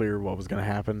 seconds, it was clear what was going to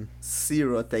happen.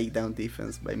 zero takedown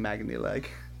defense by Magny,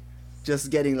 like just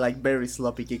getting like very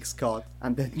sloppy kicks caught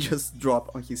and then just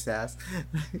drop on his ass.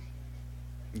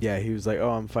 Yeah, he was like, "Oh,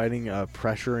 I'm fighting a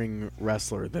pressuring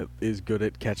wrestler that is good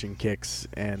at catching kicks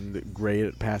and great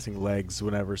at passing legs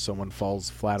whenever someone falls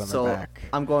flat on So their back."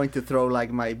 I'm going to throw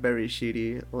like my very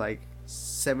shitty like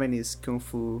 70s kung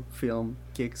fu film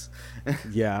kicks.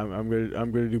 Yeah, I'm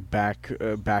gonna do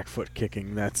back foot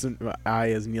kicking. That's I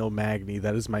as Neil Magny.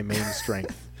 That is my main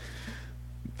strength.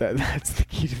 That's the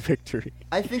key to victory.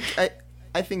 I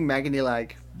think Magny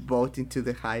like bought into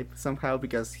the hype somehow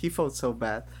because he fought so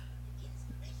bad.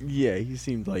 Yeah, he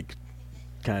seemed like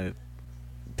kind of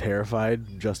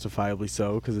terrified, justifiably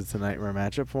so, because it's a nightmare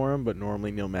matchup for him. But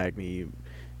normally Neil Magny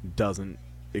doesn't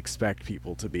expect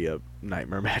people to be a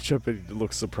nightmare matchup. It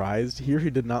looks surprised. Here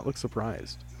he did not look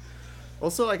surprised.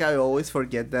 Also, like, I always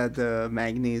forget that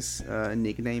Magny's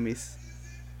nickname is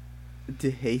the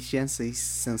Haitian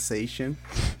Sensation,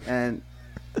 and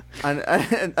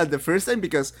at the first time,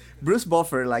 because Bruce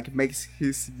Buffer like makes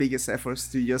his biggest efforts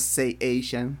to just say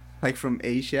Asian, like from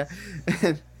Asia,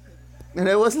 and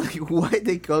I was like, why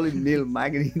they call him Neil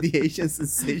Magny the Asian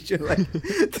Sensation? Like,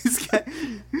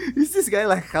 this guy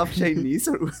like half Chinese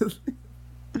or what?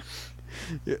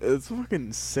 Yeah, it's a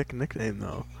fucking sick nickname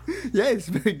though. Yeah, it's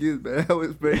very good, but I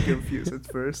was very confused at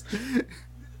first.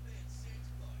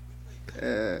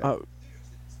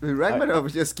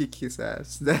 Ragmanov just kicked his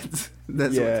ass. That's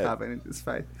what happened in this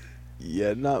fight.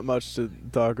 Yeah, not much to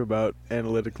talk about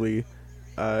analytically.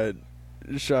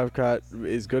 Shavkat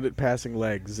is good at passing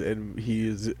legs, and he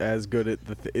is as good at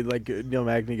like Neil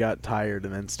Magny got tired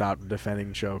and then stopped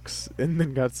defending chokes and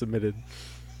then got submitted.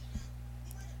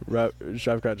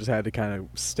 Shavkat just had to kind of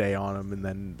stay on him, and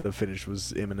then the finish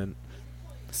was imminent.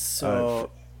 So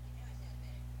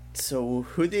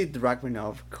who did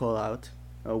Ragmanov call out?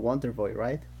 Wonder Boy,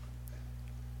 right?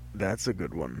 That's a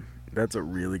good one. That's a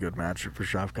really good matchup for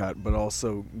Shavkat, but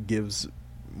also gives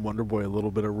Wonder Boy a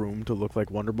little bit of room to look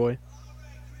like Wonder Boy.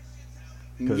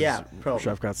 Yeah, probably.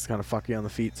 Shavkat's kind of fucky on the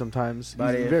feet sometimes.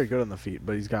 But He's very good on the feet,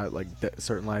 but he's got like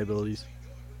certain liabilities.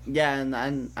 Yeah, and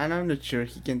I'm not sure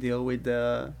he can deal with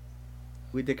the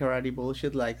karate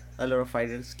bullshit. Like, a lot of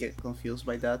fighters get confused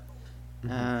by that,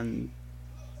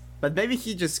 but maybe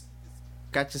he just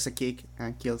catches a kick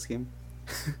and kills him.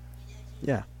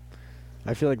 Yeah,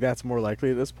 I feel like that's more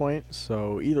likely at this point.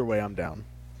 So either way, I'm down.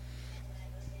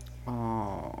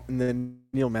 Oh. And then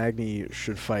Neil Magny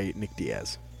should fight Nick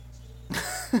Diaz.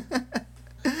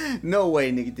 No way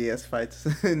Nick Diaz fights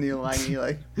Neil Magny.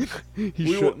 Like,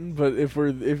 He shouldn't, but if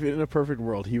in a perfect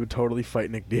world, he would totally fight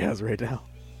Nick Diaz right now.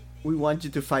 we want you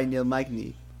to fight Neil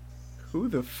Magny. Who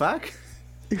the fuck?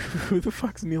 Who the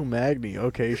fuck's Neil Magny?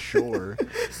 Okay, sure.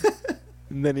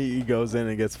 And then he goes in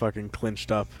and gets fucking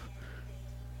clinched up.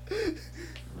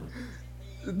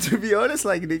 To be honest,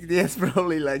 like, Nick Diaz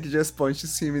probably like just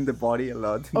punches him in the body a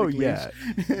lot. in Oh the yeah,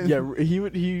 clinch. yeah.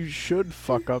 He should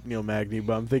fuck up Neil Magny,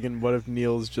 but I'm thinking, what if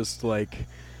Neil's just like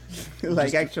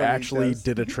Like just actually does.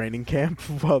 did a training camp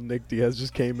while Nick Diaz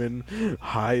just came in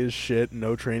high as shit,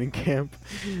 no training camp.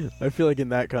 I feel like in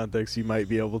that context, you might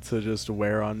be able to just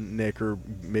wear on Nick or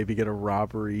maybe get a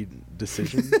robbery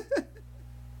decision.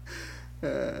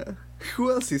 Uh,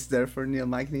 who else is there for Neil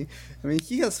Magny? I mean,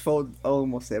 he has fought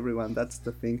almost everyone. That's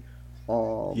the thing.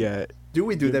 Um, Yeah, do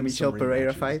we do give the him some Michel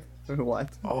Pereira rematches. fight or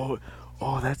what? Oh,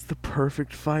 that's the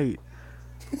perfect fight.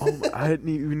 Oh, I hadn't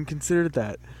even considered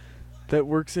that. That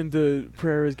works into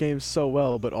Pereira's game so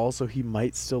well, but also he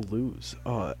might still lose.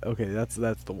 Oh, okay, that's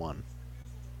the one.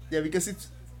 Yeah, because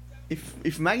it's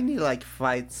if Magny like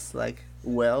fights like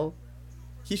well,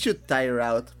 he should tire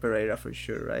out Pereira for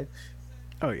sure, right?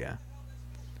 Oh yeah,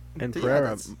 and So yeah, Pereira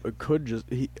that's could just.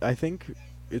 I think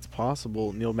it's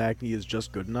possible Neil Magny is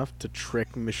just good enough to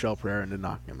trick Michel Pereira into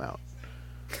knocking him out.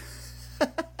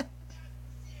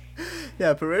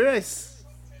 yeah. Pereira is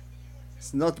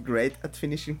not great at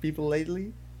finishing people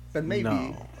lately, but maybe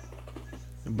No,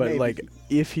 but maybe like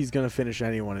if he's gonna finish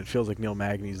anyone, it feels like Neil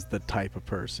Magny's the type of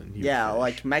person he would yeah, finish.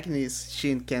 like Magny's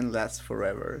shin can last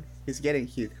forever. He's getting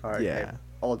hit hard Yeah,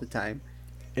 all the time.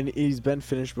 and he's been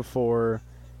finished before.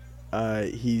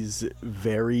 He's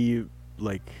very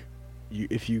like,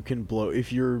 if you can blow,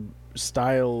 if your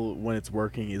style when it's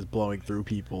working is blowing through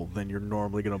people, then you're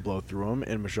normally gonna blow through them.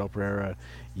 And Michel Pereira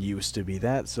used to be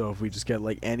that. So if we just get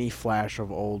like any flash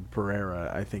of old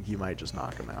Pereira, I think you might just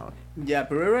knock him out. Yeah,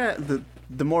 Pereira.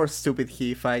 The more stupid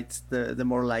he fights, the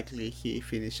more likely he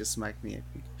finishes Magny. I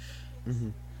think. Mm-hmm.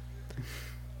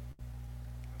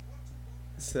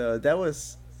 So that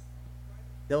was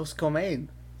co-main.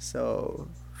 So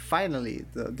finally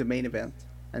the main event,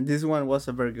 and this one was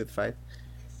a very good fight.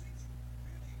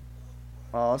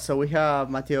 So we have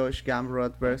Mateusz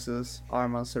Gamrot versus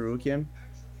Arman Tsarukyan.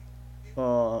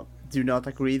 Do not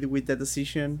agree with the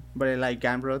decision, but I like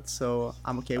Gamrot, so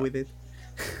I'm okay with it.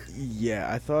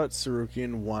 Yeah, I thought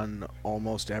Tsarukyan won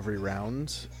almost every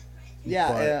round,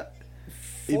 Yeah, but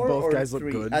four both or guys look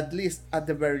three, good. at least at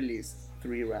the very least,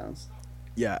 3 rounds.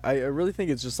 Yeah, I really think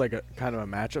it's just like a kind of a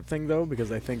matchup thing though,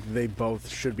 because I think they both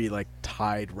should be like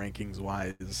tied rankings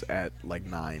wise at like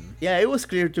 9. Yeah, it was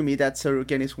clear to me that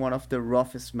Tsarukyan is one of the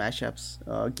roughest matchups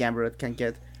Gamrot can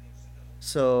get.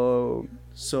 So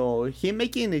him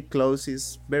making it close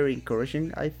is very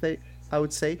encouraging. I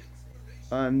would say.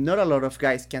 Not a lot of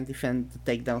guys can defend the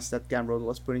takedowns that Gamrot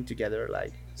was putting together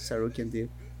like Tsarukyan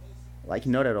did. Like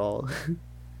not at all.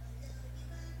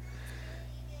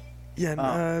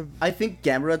 Yeah, I think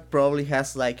Gamrot probably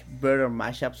has like better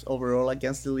matchups overall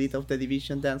against the elite of the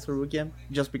division than Tsarukyan,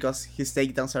 just because his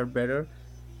takedowns are better.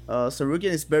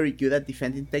 Tsarukyan is very good at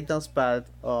defending takedowns, but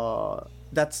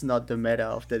that's not the meta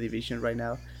of the division right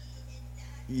now.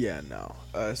 yeah, no.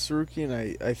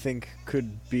 Tsarukyan, I think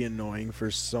could be annoying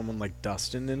for someone like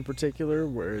Dustin in particular,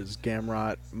 whereas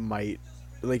Gamrot might,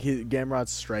 like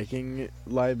Gamrot's striking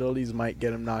liabilities might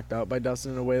get him knocked out by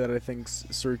Dustin in a way that I think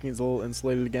Tsarukyan's a little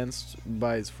insulated against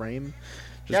by his frame.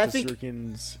 Just Yeah, I because think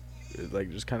Tsarukyan's like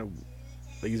just kind of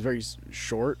like he's very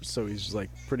short, so he's just like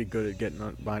pretty good at getting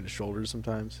behind his shoulders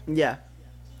sometimes. yeah,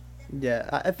 yeah.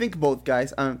 I think both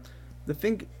guys. The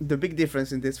big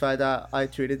difference in this fight that I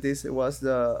treated this was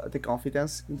the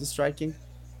confidence in the striking.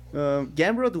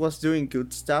 Gamrot was doing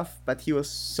good stuff, but he was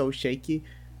so shaky.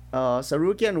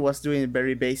 Tsarukyan was doing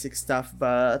very basic stuff,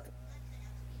 but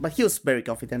he was very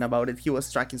confident about it. He was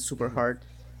striking super Mm-hmm. hard,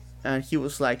 and he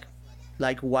was like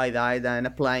wide eyed and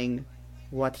applying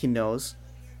what he knows,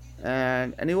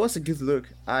 and it was a good look.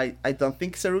 I don't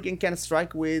think Tsarukyan can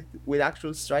strike with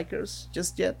actual strikers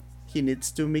just yet. He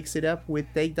needs to mix it up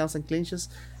with takedowns and clinches,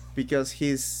 because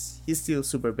he's still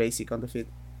super basic on the feet.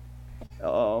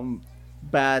 Um,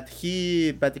 but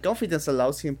the confidence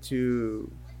allows him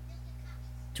to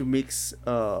mix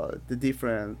the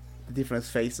different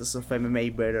phases of MMA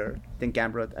better than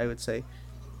Gamrot, I would say.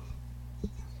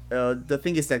 The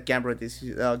thing is that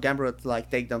Gamrot like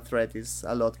takedown threat is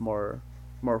a lot more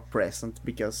present,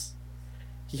 because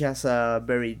he has a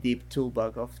very deep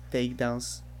toolbox of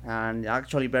takedowns, and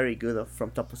actually very good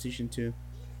from top position too.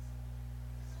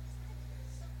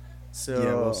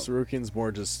 Yeah, well, So Sarukyan's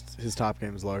more just his top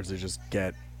game is largely just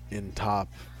get in top,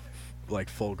 like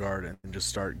full guard, and just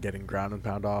start getting ground and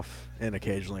pound off, and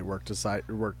occasionally work to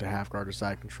half guard or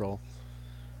side control,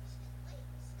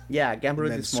 yeah, and Gamrot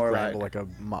then is more scramble like,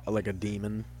 like a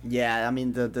demon. yeah. I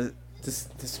mean the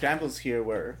scrambles here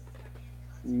were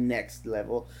next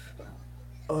level.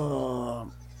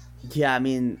 Um, yeah, I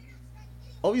mean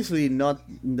obviously not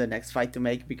the next fight to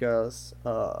make, because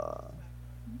of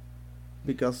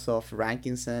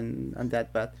rankings and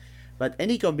that, but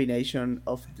any combination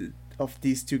of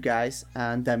these two guys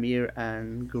and Damir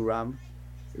and Guram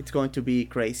it's going to be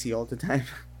crazy all the time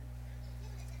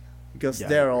because Yeah, I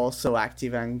they're agree. all so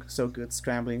active and so good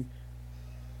scrambling.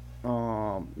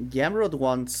 Gamrot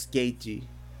wants Gagey.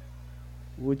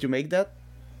 Would you make that?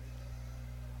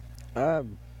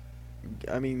 Um,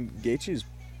 I mean, Gaethje's.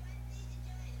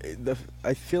 The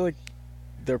I feel like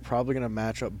they're probably gonna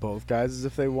match up both guys as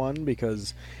if they won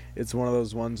because it's one of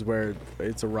those ones where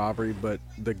it's a robbery, but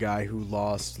the guy who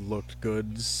lost looked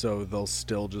good, so they'll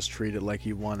still just treat it like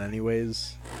he won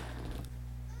anyways.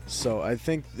 So I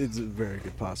think it's a very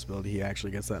good possibility he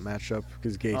actually gets that matchup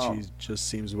because Oh, Gaethje just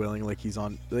seems willing, like he's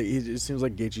on. Like, it seems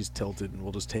like Gaethje's tilted and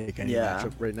will just take any yeah.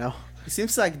 matchup right now. It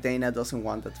seems like Dana doesn't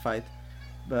want that fight,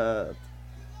 but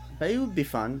it would be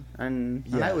fun. And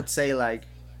I Yeah, would say like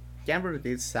Gamrot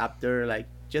is up there. Like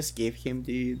just give him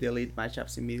the elite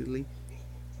matchups immediately.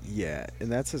 yeah,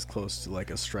 and that's as close to like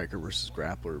a striker versus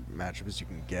grappler matchup as you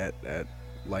can get at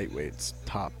lightweights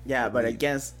top Yeah, but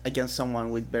elite. against someone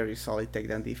with very solid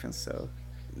takedown defense. So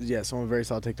Yeah, someone very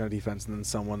solid takedown defense, and then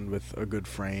someone with a good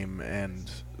frame and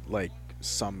like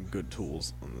some good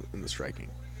tools in the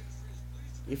striking.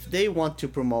 if they want to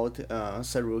promote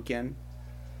Tsarukyan,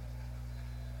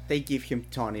 they give him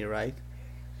Tony, right?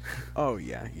 Oh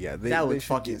yeah, yeah. They That they would should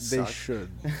fucking they suck.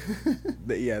 should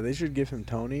yeah, they should give him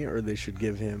Tony, or they should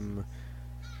give him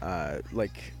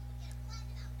like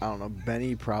I don't know.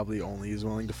 Benny probably only is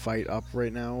willing to fight up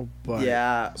right now, but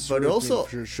Yeah,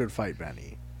 Tsarukyan should fight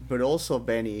Benny. but also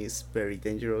Benny is very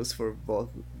dangerous for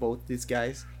both these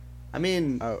guys. I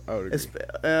mean, I would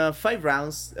agree. 5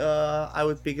 rounds, I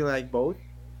would pick like both,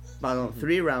 but on Hmm.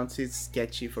 3 rounds it's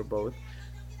sketchy for both.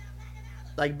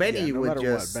 Like Yeah, Benny no would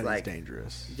matter what, just Benny's like,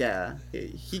 dangerous. yeah,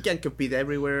 he can compete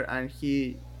everywhere, and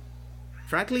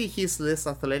frankly, he's less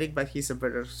athletic, but he's a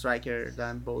better striker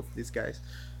than both these guys.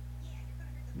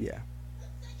 Yeah.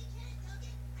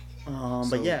 But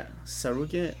So yeah,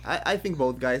 Saruki, I think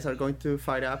both guys are going to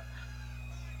fight up.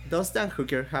 Does Dan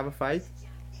Hooker have a fight?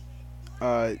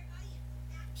 uh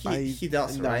I He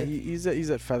does, no, right? he's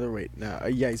at featherweight now.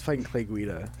 Yeah, he's fighting Clay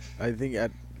Guida. I think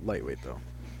at lightweight though.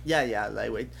 Yeah,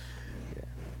 lightweight. Yeah.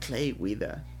 Clay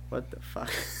Wither. What the fuck?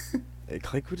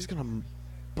 Clay Guida's gonna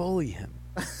bully him.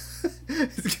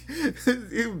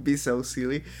 It would be so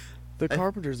silly. The I,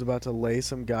 Carpenter's about to lay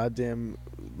some goddamn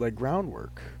like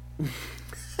groundwork.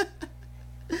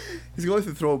 he's going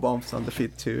to throw bombs on the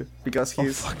feet too because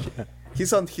Oh fuck yeah.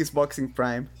 he's on his boxing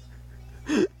prime.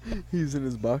 He's in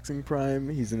his boxing prime.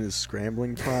 He's in his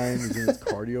scrambling prime. He's in his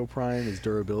cardio prime. His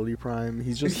durability prime.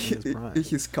 He's just in his prime.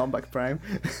 His comeback prime.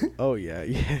 Oh yeah,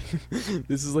 yeah.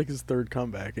 This is like his third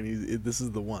comeback, and this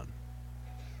is the one.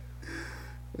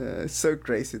 It's so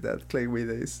crazy that Clay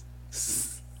Wither is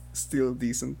still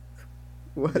decent.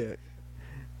 What? Yeah,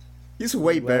 He's I'm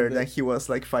way glad better than that. he was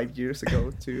like 5 years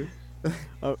ago too.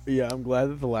 Oh yeah, I'm glad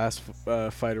that the last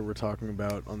fighter we're talking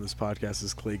about on this podcast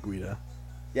is Clay Guida,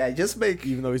 Yeah,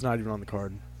 even though he's not even on the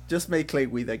card. just make Clay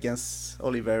Wither against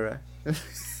Oliveira.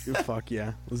 Fuck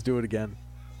yeah, let's do it again.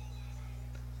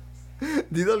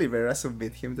 Did Oliveira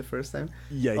submit him the first time?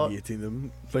 Yeah, Oh, guillotine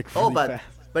them like oh, really fast.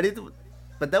 but it,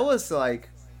 but that was like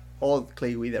old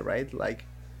Clay Wither, right? Like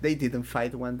they didn't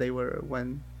fight when they were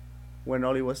when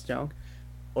Oli was young,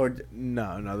 or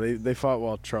No, they fought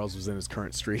while Charles was in his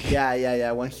current streak.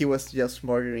 yeah, when he was just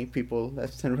murdering people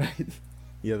left and right.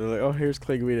 Yeah, they're like, oh, here's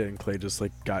Clay Guida, and Clay just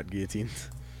like got guillotined.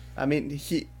 I mean,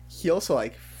 he also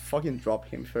like fucking dropped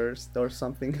him first or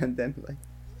something, and then like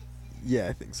Yeah,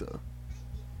 I think so.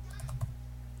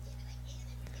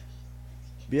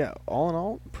 Yeah, all in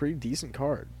all, pretty decent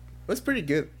card. it was pretty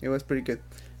good. It was pretty good.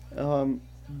 Um,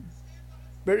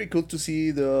 very cool to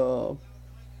see the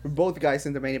both guys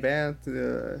in the main event.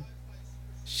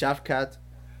 Shafkat,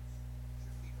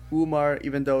 Umar,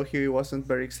 even though he wasn't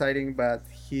very exciting, but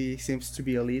he seems to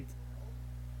be elite.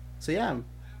 So yeah,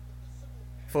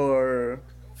 for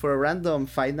for a random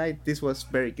fight night, this was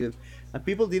very good. And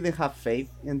people didn't have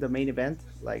faith in the main event.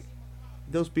 Like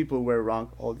those people were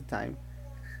wrong all the time.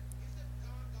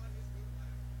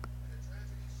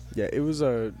 Yeah, it was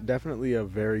definitely a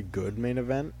very good main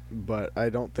event, but I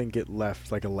don't think it left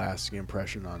like a lasting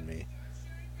impression on me.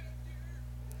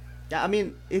 Yeah, I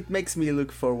mean, it makes me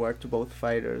look forward to both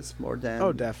fighters more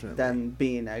Oh, definitely. than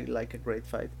being like a great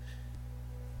fight.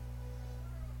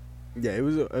 Yeah, it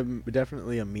was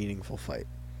definitely a meaningful fight.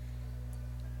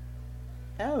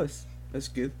 Yeah, it was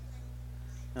good.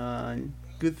 Uh,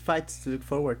 Good fights to look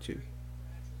forward to.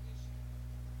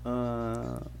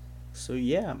 Uh, so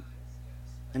yeah,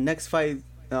 and next fight.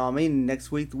 I mean,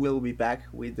 next week we'll be back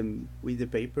with the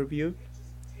pay per view,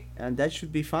 and that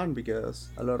should be fun because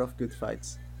a lot of good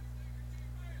fights.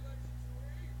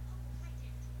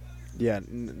 Yeah,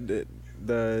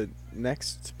 the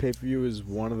next pay per view is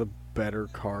one of the better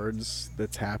cards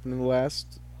that's happened in the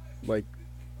last, like,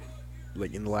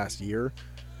 in the last year.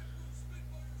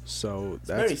 So It's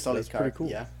a very that's solid pretty card. cool.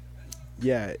 Yeah,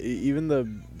 Yeah, even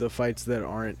the fights that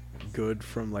aren't good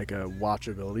from like a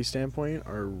watchability standpoint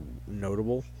are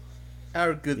notable.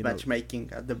 are good You know, matchmaking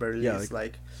at the very yeah, least.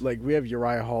 like we have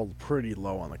Uriah Hall pretty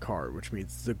low on the card, which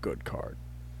means it's a good card.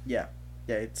 Yeah,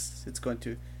 yeah, it's going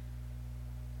to.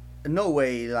 No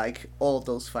way, like all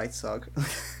those fights suck.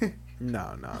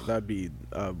 No, that'd be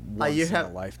a You once in a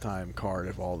have lifetime card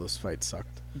if all those fights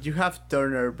sucked.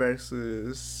 Turner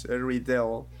versus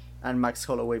Riddell and Max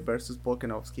Holloway versus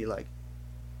Volkanovski. Like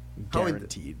how it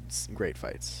Guaranteed great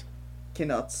fights.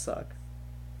 cannot suck.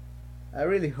 I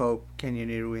really hope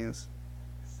Cannonier wins,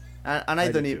 and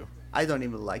I do too. I don't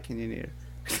even like Cannonier.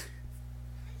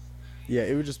 Yeah,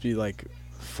 it would just be like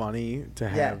funny to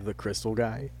Yeah, have the crystal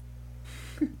guy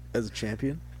as a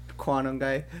champion. Quanon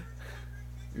guy.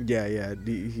 Yeah.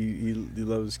 He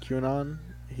loves QAnon.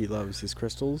 He loves his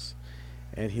crystals,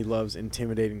 and he loves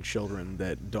intimidating children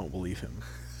that don't believe him.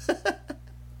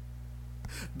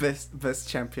 Best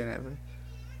champion ever.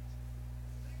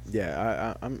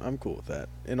 Yeah, I'm cool with that.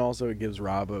 And also, it gives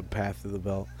Rob a path to the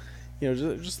belt. You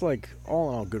know, just like all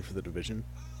in all, good for the division.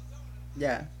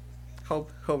 Yeah,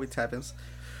 hope it happens.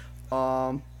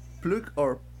 Plug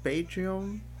or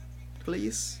Patreon,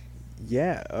 please.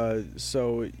 Yeah.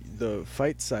 So the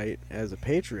fight site has a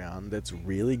Patreon that's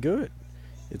really good.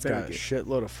 It's Very got a good.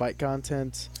 shitload of fight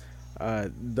content.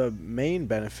 The main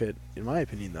benefit, in my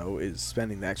opinion, though, is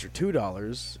spending the extra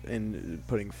 $2 and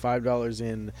putting $5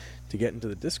 in to get into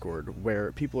the Discord,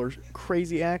 where people are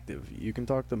crazy active. You can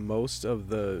talk to most of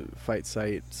the fight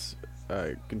sites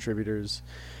contributors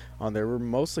on there. We're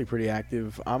mostly pretty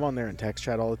active. I'm on there in text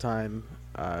chat all the time.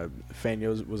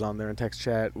 Feño was on there in text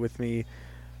chat with me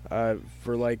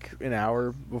for like an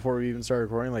hour before we even started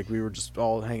recording. Like, we were just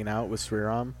all hanging out with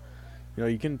Swearam. You know,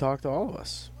 you can talk to all of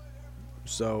us.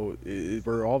 So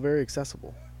we're all very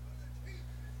accessible.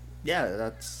 Yeah,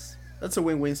 that's a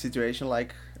win-win situation.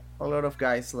 Like a lot of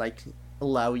guys like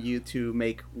allow you to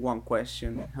make one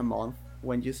question a month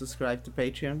when you subscribe to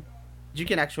Patreon. You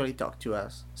can actually talk to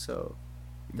us, so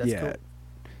that's Yeah, cool.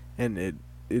 and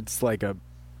it's like a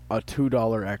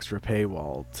 $2 extra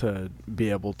paywall to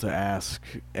be able to ask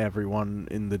everyone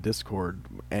in the Discord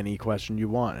any question you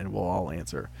want, and we'll all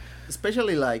answer.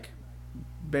 Especially like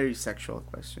very sexual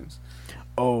questions.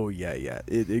 Oh yeah.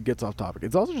 It gets off topic.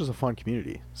 It's also just a fun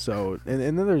community. So and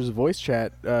then there's voice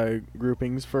chat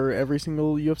groupings for every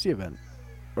single UFC event,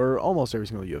 or almost every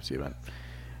single UFC event.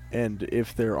 And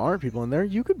if there aren't people in there,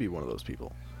 you could be one of those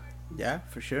people. Yeah,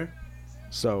 for sure.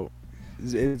 So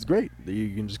it's great.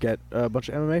 You can just get a bunch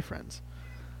of MMA friends.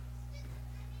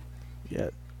 Yeah.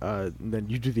 And then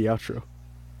you do the outro.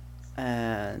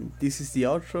 And this is the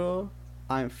outro.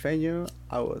 I'm Feño.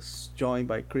 I was joined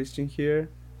by Christian here.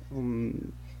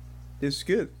 This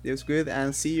is good.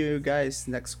 And see you guys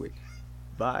next week.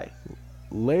 Bye.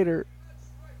 Later.